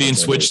mind being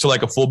switched to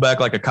like a fullback,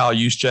 like a Kyle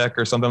Juszczyk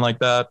or something like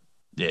that?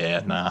 Yeah,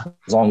 nah.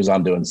 As long as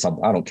I'm doing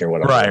something, I don't care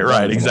what I'm doing.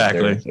 Right,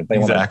 exactly. If they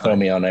want to throw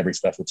me on every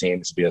special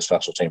team to be a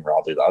special teamer,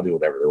 I'll do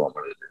whatever they want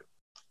me to do.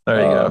 There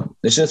you go.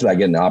 It's just about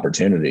getting the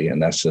opportunity,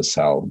 and that's just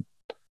how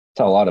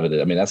a lot of it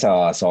is. I mean, that's how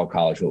I saw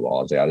college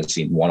football. I just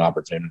seen one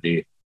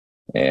opportunity,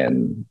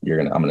 and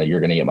you're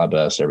gonna get my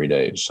best every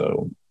day.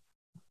 So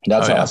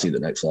that's how I see the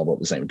next level at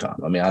the same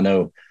time. I mean, I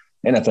know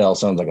NFL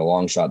sounds like a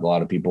long shot to a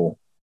lot of people,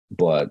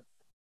 but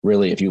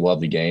really, if you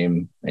love the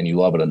game and you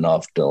love it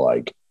enough to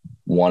like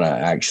want to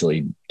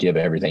actually give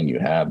everything you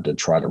have to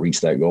try to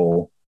reach that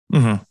goal,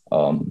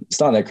 it's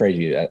not that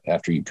crazy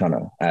after you kind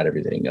of add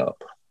everything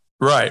up.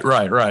 Right.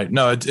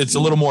 No, it's a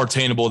little more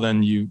attainable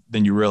than you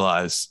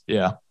realize.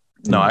 Yeah.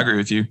 No, I agree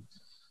with you.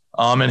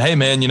 And hey,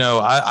 man,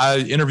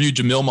 I interviewed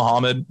Jamil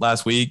Muhammad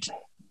last week.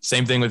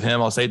 Same thing with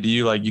him. I'll say it to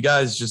you, like, you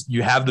guys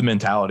you have the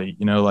mentality,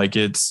 like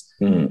it's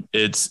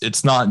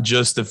not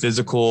just the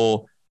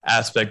physical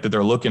aspect that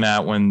they're looking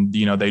at when,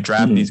 they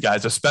draft these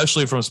guys,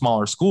 especially from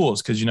smaller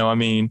schools. Cause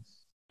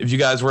if you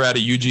guys were at a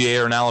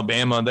UGA or an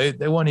Alabama,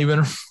 they wouldn't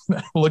even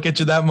look at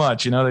you that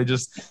much.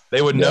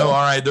 They would know,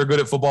 all right, they're good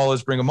at football.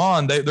 Let's bring them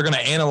on. They're going to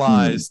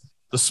analyze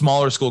the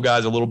smaller school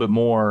guys a little bit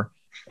more.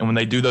 And when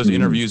they do those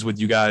interviews with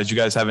you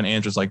guys having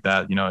answers like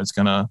that, it's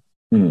going to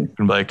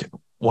be like,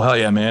 well, hell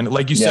yeah, man.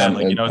 Like you said,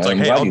 like, it's like,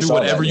 hey, I'll do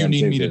whatever you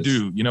need me to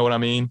do. You know what I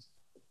mean?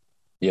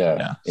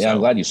 Yeah. I'm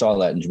glad you saw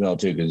that in Jamil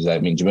too. Cause I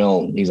mean,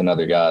 Jamil, he's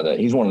another guy that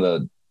he's one of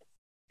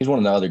the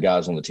other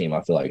guys on the team.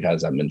 I feel like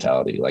has that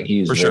mentality. Like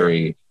he's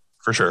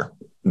For sure.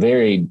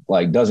 very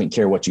like doesn't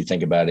care what you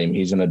think about him.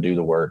 He's going to do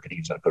the work and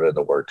he's going to put in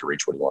the work to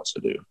reach what he wants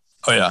to do.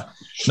 Oh yeah,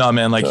 no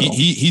man. Like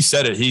he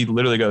said it. He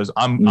literally goes,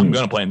 "I'm going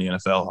to play in the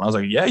NFL." And I was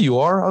like, "Yeah, you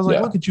are." I was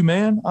like, "Look at you,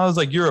 man." I was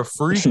like, "You're a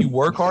freak. You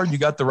work hard. You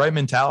got the right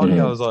mentality."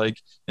 I was like,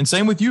 and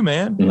same with you,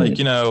 man. Like,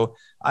 you know,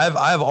 I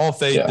have all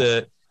faith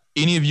that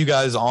any of you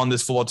guys on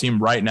this football team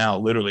right now,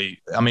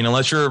 literally, I mean,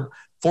 unless you're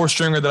four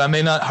stringer that I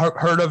may not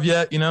heard of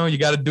yet, you know, you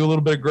got to do a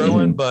little bit of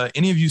growing. But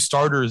any of you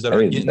starters that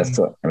are getting,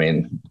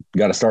 you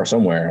got to start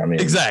somewhere. I mean,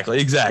 exactly.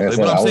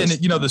 But I'm saying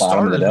that, you know, the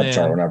starters, the depth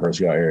chart when I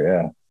first got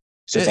here,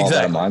 it's just all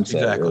about a mindset.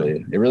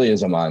 Exactly. It really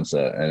is a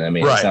mindset. And I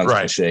mean, it sounds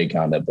cliche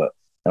kind of, but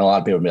and a lot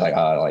of people be like,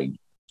 like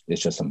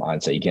it's just a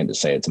mindset. You can't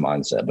just say it's a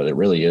mindset, but it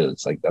really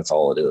is. Like that's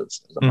all it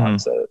is a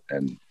mindset.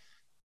 And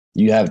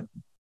you have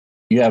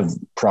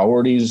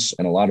priorities,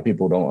 and a lot of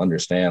people don't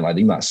understand. Like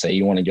you might say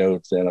you want to go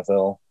to the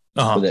NFL,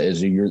 but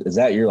is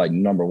that your like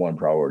number one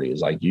priority?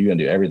 Is like you're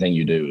gonna do everything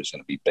you do is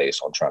gonna be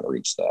based on trying to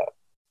reach that.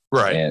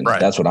 Right. And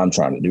that's what I'm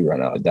trying to do right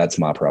now. Like that's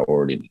my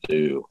priority to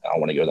do. I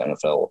want to go to the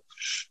NFL.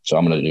 So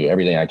I'm going to do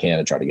everything I can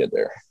to try to get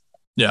there.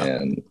 Yeah.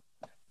 And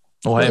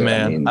well, hey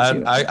man,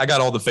 I got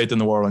all the faith in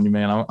the world in you,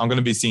 man. I'm going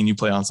to be seeing you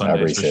play on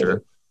Sundays for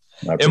sure.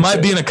 It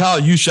might be in a Kyle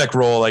Juszczyk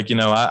role. Like, you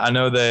know, I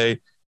know they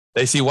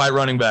see white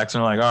running backs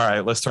and they're like, all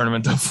right, let's turn them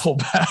into a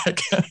fullback.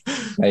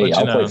 Hey,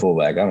 I'll play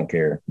fullback. I don't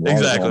care.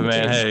 Exactly,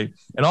 man. Hey,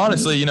 and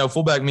honestly, you know,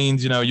 fullback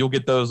means, you know, you'll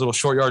get those little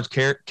short yards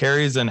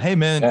carries. And hey,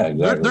 man,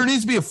 there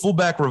needs to be a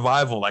fullback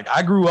revival. Like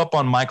I grew up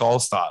on Mike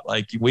Allstott.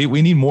 Like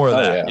we need more of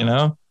that, you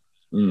know?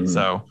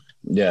 So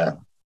yeah.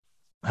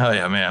 Hell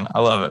yeah, man. I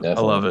love it.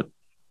 Definitely. I love it.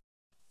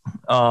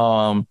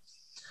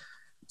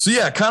 So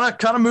yeah,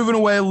 kind of moving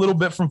away a little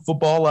bit from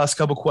football. Last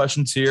couple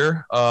questions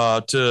here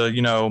to,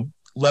 you know,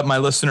 let my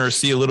listeners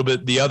see a little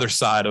bit the other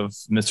side of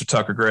Mr.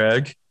 Tucker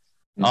Gregg.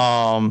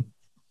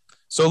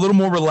 So a little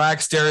more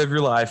relaxed area of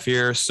your life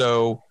here.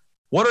 So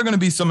what are going to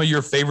be some of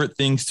your favorite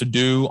things to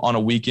do on a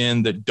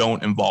weekend that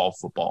don't involve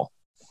football?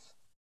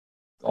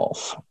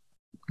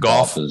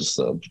 Golf is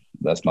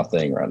that's my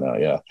thing right now.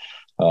 Yeah.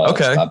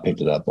 Okay. I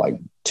picked it up like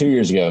 2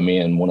 years ago. Me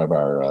and one of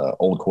our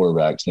old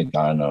quarterbacks, Nick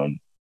Dynone,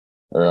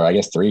 or I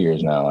guess 3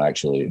 years now,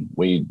 actually,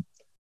 we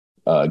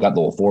got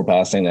the little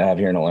 4-pass thing they have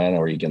here in Atlanta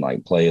where you can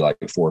like play like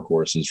 4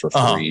 courses for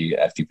free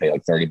after you pay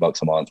like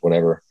 $30 a month,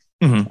 whatever.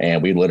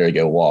 And we literally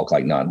go walk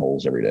like 9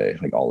 holes every day,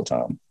 like all the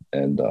time.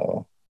 And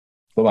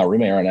but my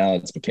roommate right now,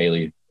 it's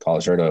McKaylee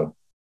Colascerto,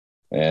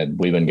 and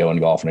we've been going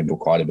golfing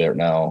quite a bit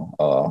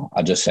now.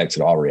 I just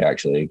texted Aubrey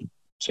actually,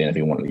 seeing if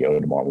he wanted to go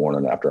tomorrow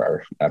morning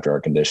after our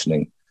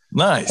conditioning.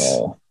 Nice.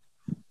 I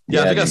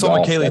think I saw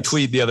McKaylee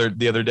tweet the other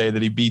day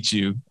that he beat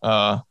you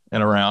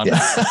in a round.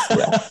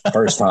 Yeah.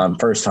 First time,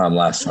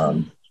 last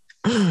time.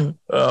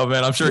 Oh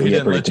man, I'm sure he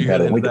didn't let you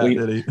get into that,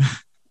 did he?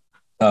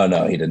 Oh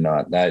no, he did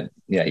not.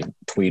 He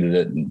tweeted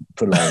it and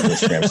put it on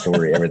his Instagram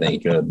story, everything he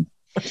could.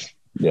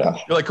 Yeah.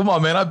 You're like, come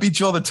on, man, I beat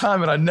you all the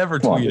time and I never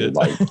tweeted.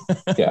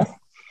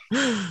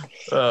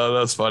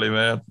 That's funny,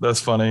 man. That's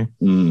funny.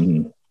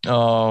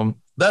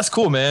 That's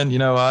cool, man. You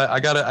know, I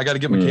gotta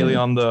get McKaylee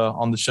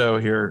on the show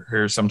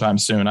here sometime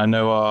soon. I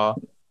know,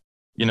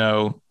 you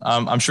know,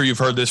 I'm sure you've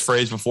heard this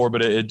phrase before,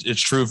 but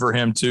it's true for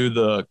him too.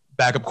 The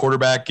backup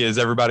quarterback is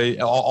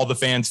all the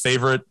fans'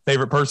 favorite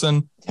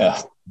person.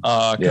 Yeah.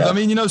 Because I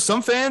mean, you know,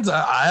 some fans,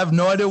 I have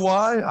no idea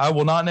why. I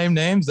will not name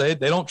names. They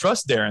don't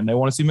trust Darren. They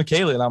want to see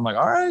McKaylee, and I'm like,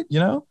 all right, you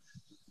know.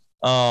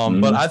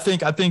 But I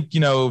think you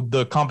know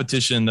the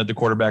competition that the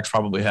quarterbacks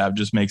probably have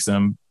just makes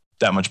them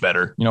that much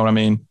better. You know what I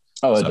mean?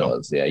 Oh, it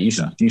does. Yeah, you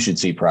should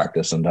see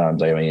practice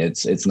sometimes. I mean,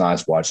 it's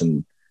nice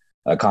watching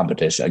a good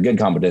competition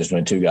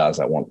between 2 guys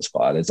that want the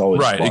spot. It's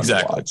always fun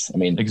to watch. I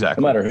mean, no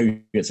matter who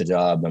gets a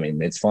job, I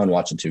mean, it's fun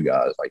watching 2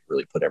 guys like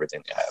really put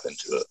everything they have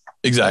into it.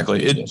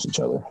 Exactly. Against each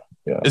other.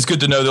 Yeah. It's good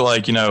to know that,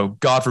 like, you know,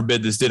 God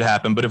forbid this did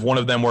happen, but if one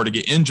of them were to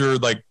get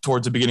injured, like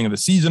towards the beginning of the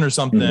season or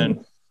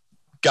something,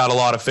 got a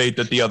lot of faith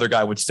that the other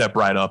guy would step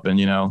right up and,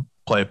 you know,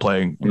 play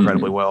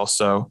incredibly well.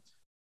 So,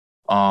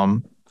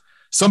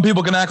 some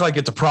people can act like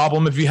it's a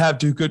problem if you have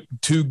two good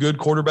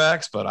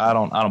quarterbacks, but I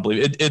don't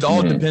believe it. It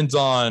all depends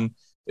on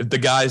if the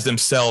guys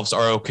themselves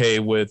are okay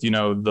with, you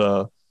know,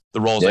 the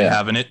roles they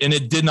have in it. And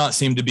it did not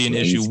seem to be an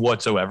issue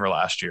whatsoever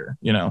last year,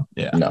 you know?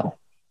 Yeah. No.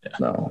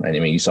 And I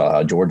mean, you saw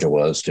how Georgia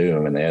was too. I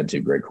mean, they had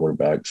 2 great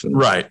quarterbacks. And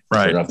right.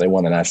 Sure enough, they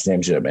won the national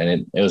championship,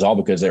 and it was all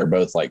because they were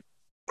both like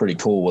pretty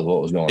cool with what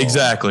was going on.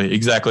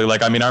 Exactly.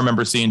 Like, I mean, I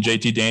remember seeing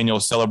JT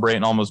Daniels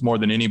celebrating almost more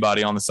than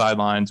anybody on the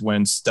sidelines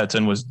when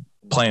Stetson was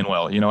playing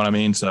well. You know what I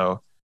mean?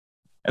 So,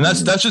 and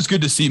that's just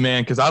good to see,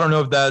 man. Cause I don't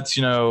know if that's,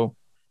 you know,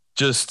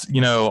 just,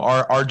 you know,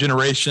 our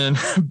generation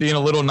being a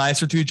little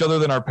nicer to each other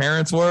than our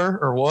parents were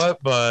or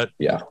what, but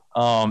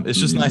it's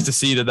just nice to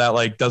see that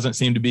like doesn't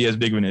seem to be as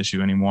big of an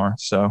issue anymore.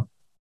 So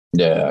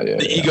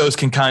the egos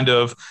can kind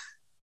of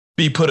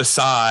be put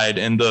aside,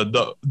 and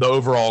the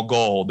overall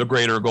goal, the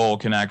greater goal,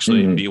 can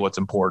actually be what's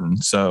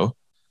important. So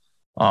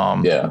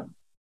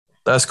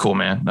that's cool,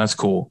 man. That's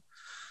cool.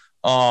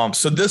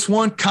 So this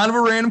one, kind of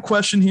a random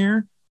question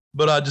here,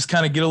 but just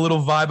kind of get a little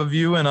vibe of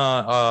you and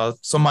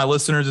some of my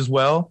listeners as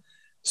well.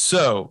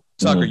 So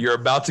Tucker, you're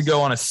about to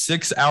go on a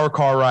 6-hour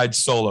car ride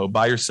solo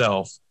by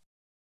yourself.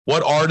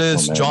 What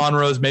artists,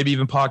 genres, maybe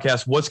even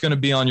podcasts, what's going to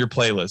be on your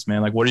playlist,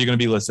 man? Like, what are you going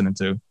to be listening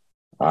to?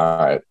 All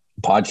right.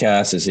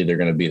 Podcast is either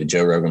going to be the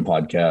Joe Rogan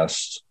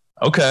podcast.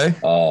 Okay.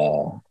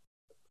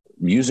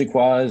 Music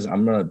wise,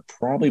 I'm going to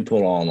probably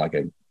put on like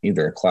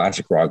either a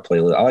classic rock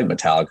playlist. I like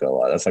Metallica a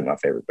lot. That's like my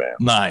favorite band.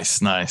 Nice.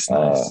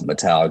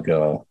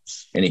 Metallica,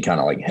 any kind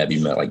of like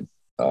heavy metal, like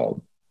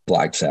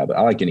Black Sabbath.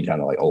 I like any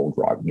kind of like old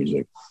rock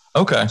music.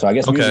 Okay. So I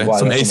guess music-wise,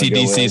 some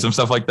AC/DC, some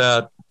stuff like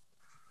that.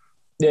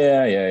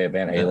 Yeah.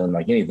 Van Halen,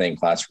 like anything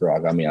classic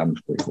rock. I mean, I'm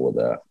pretty cool with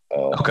that.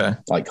 Okay. I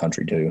like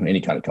country too. Any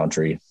kind of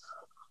country.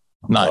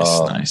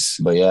 Nice.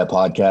 But yeah,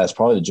 podcast,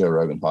 probably the Joe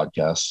Rogan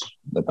podcast.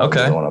 That's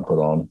probably the one I put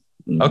on.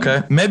 Mm-hmm.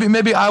 Okay.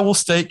 Maybe Iowa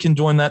State can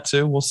join that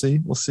too. We'll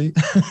see.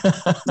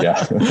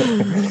 Yeah.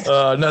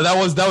 No, that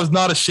was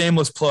not a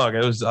shameless plug.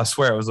 I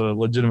swear it was a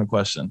legitimate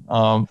question.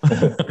 No,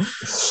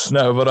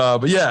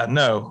 but yeah,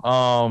 no.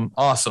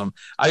 Awesome.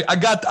 I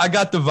got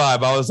the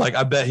vibe. I was like,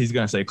 I bet he's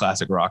gonna say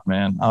classic rock,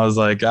 man. I was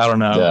like, I don't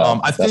know. Yeah,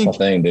 I that's my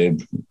thing,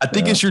 dude. I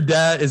think it's your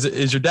dad.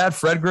 Is your dad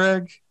Fred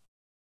Gregg?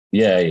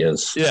 Yeah, he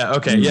is. Yeah.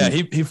 Okay. Mm-hmm. Yeah.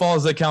 He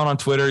follows the account on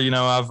Twitter. You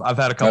know, I've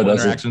had a couple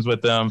interactions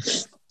with them.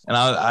 And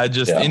I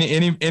just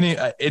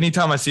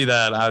anytime I see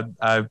that,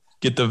 I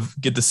get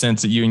the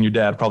sense that you and your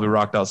dad probably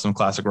rocked out some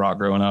classic rock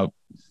growing up.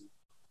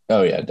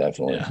 Oh yeah,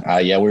 definitely.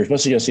 Yeah, we were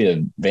supposed to go see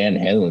a Van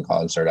Halen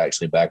concert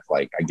actually back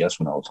I guess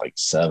when I was like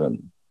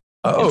 7.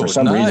 Oh, and for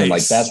some reason,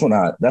 like that's when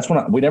I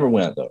we never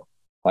went though.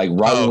 Like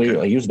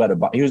when he was about to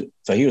buy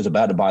he was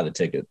about to buy the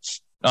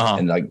tickets,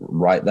 and like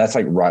that's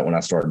like right when I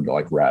started to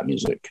like rap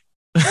music.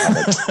 I'm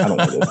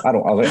like, I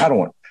don't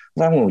want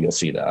to go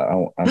see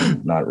that.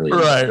 I'm not really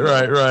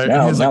right.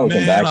 Now like,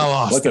 looking back, I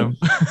lost him.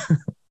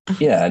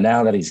 Yeah,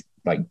 now that he's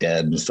like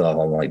dead and stuff,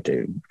 I'm like,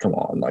 dude, come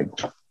on, like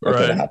that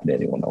could have happened to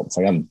anyone else.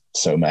 Like I'm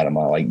so mad at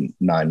my like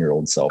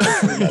 9-year-old self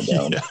for putting that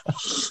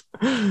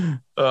down.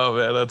 Oh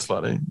man, that's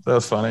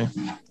funny.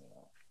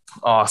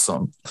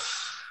 Awesome,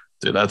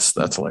 dude. That's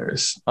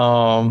hilarious.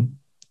 Cool.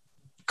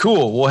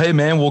 Well, hey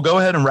man, we'll go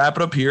ahead and wrap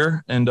it up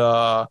here. And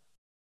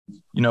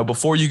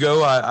before you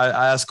go,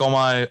 I ask all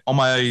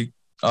my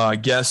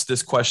guests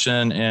this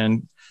question,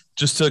 and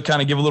just to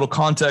kind of give a little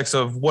context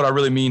of what I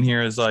really mean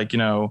here is like,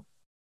 the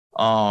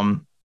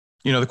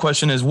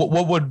question is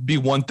what would be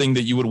one thing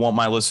that you would want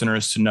my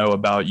listeners to know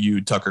about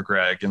you, Tucker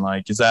Gregg? And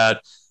like, is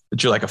that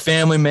you're like a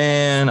family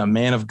man, a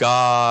man of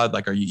God?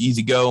 Like, are you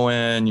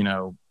easygoing,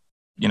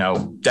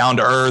 down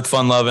to earth,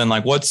 fun loving?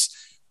 Like what's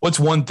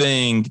one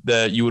thing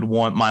that you would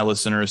want my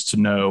listeners to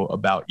know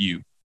about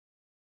you?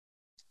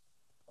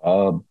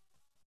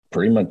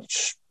 Pretty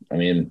much. I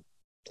mean,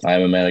 I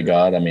am a man of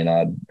God. I mean,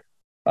 I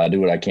do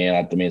what I can.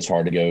 I mean, it's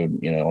hard to go,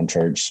 on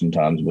church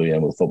sometimes,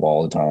 with football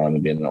all the time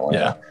and being in Atlanta.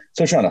 Yeah.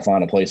 So trying to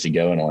find a place to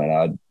go in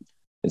Atlanta.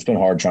 It's been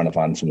hard trying to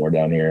find somewhere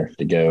down here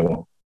to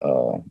go.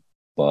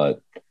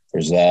 But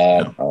there's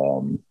that.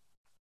 I'm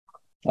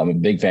a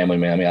big family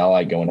man. I mean, I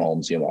like going home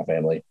and seeing my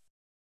family.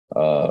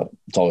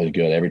 It's always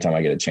good. Every time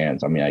I get a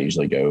chance. I mean, I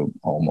usually go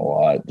home a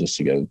lot just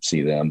to go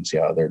see them, see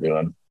how they're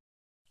doing.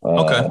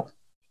 Okay.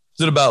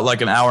 Is it about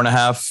like an hour and a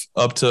half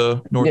up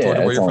to North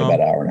Georgia where you're from? Yeah, it's only about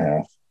an hour and a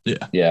half.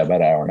 Yeah. Yeah,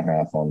 about an hour and a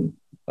half on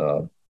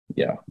about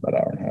an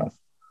hour and a half.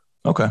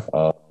 Okay.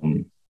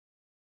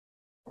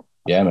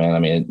 Yeah, man. I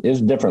mean,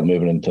 it's different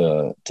moving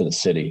into the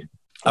city.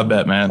 I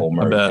bet, man.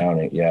 I bet.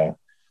 County. Yeah.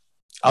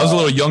 I was a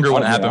little younger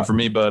when it happened for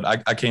me, but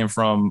I came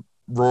from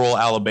rural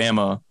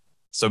Alabama.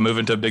 So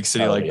moving to a big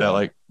city that,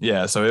 like,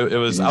 so it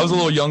was, I was a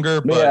little younger,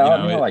 but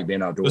I like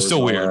being outdoors. It was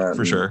still weird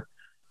for sure.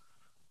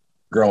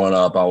 Growing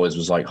up, I always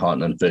was like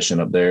hunting and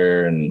fishing up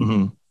there.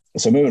 And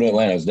so moving to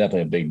Atlanta was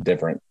definitely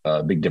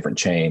a big different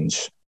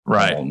change.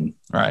 Right.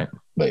 Right.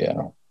 But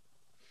yeah,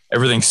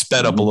 everything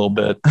sped up a little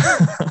bit.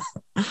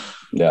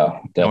 Yeah.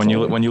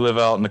 Definitely. When you live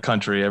out in the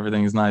country,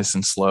 everything's nice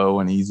and slow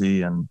and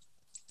easy. And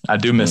I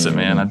do miss it,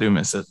 man. I do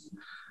miss it.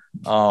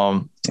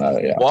 Well,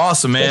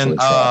 awesome, man.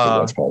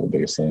 That's probably the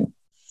biggest thing.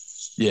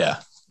 Yeah,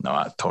 no,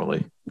 I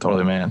totally,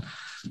 man.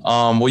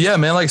 Well, yeah,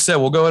 man, like I said,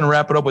 we'll go ahead and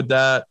wrap it up with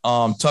that.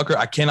 Tucker,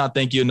 I cannot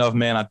thank you enough,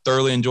 man. I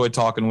thoroughly enjoyed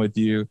talking with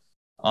you.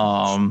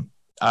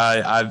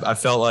 I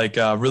felt like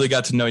really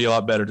got to know you a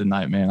lot better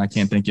tonight, man. I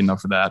can't thank you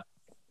enough for that.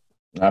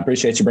 I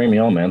appreciate you bringing me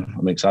on, man.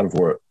 I'm excited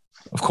for it.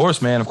 Of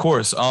course, man. Of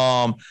course.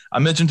 I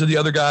mentioned to the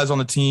other guys on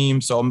the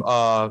team, so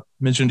I'm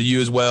mentioned to you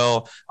as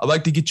well. I'd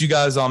like to get you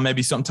guys on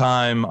maybe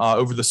sometime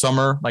over the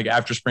summer, like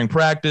after spring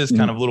practice,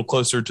 kind of a little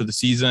closer to the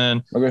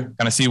season. Okay.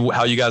 Kind of see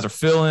how you guys are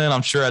feeling.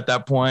 I'm sure at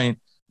that point,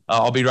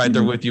 I'll be right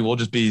there with you. We'll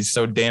just be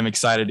so damn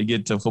excited to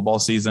get to football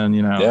season,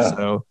 Yeah.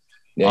 So.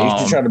 Yeah, you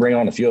should try to bring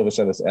on a few of us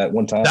at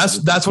one time.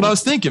 That's what I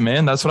was thinking,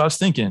 man. That's what I was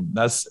thinking. Maybe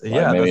that's me,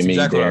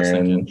 exactly Darren, what I was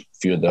thinking. A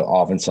few of the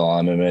offensive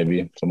linemen,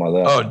 maybe something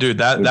like that. Oh, dude,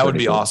 that would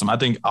be awesome. I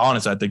think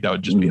that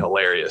would just be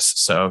hilarious.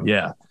 So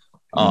yeah,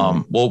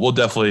 we'll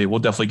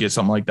definitely get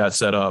something like that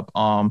set up.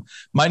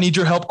 Might need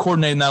your help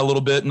coordinating that a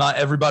little bit. Not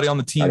everybody on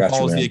the team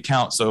follows the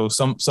account, so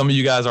some of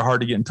you guys are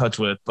hard to get in touch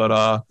with. But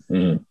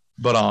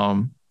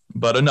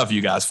enough of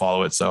you guys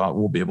follow it, so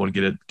we'll be able to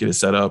get it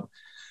set up.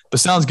 But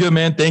sounds good,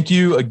 man. Thank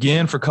you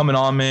again for coming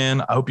on,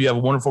 man. I hope you have a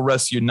wonderful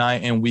rest of your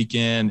night and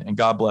weekend, and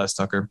God bless,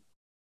 Tucker.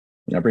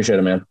 I appreciate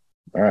it, man.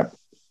 All right.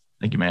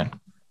 Thank you, man.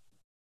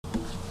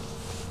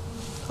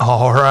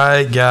 All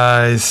right,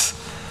 guys.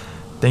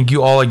 Thank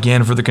you all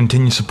again for the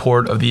continued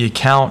support of the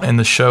account and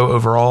the show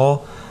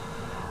overall.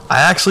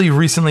 I actually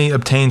recently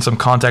obtained some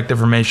contact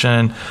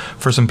information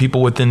for some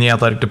people within the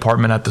athletic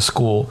department at the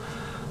school.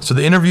 So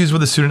the interviews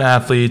with the student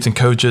athletes and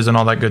coaches and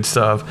all that good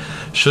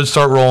stuff should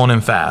start rolling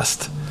in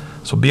fast.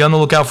 So be on the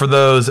lookout for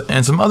those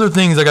and some other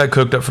things I got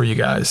cooked up for you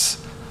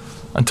guys.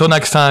 Until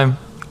next time,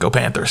 go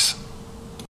Panthers.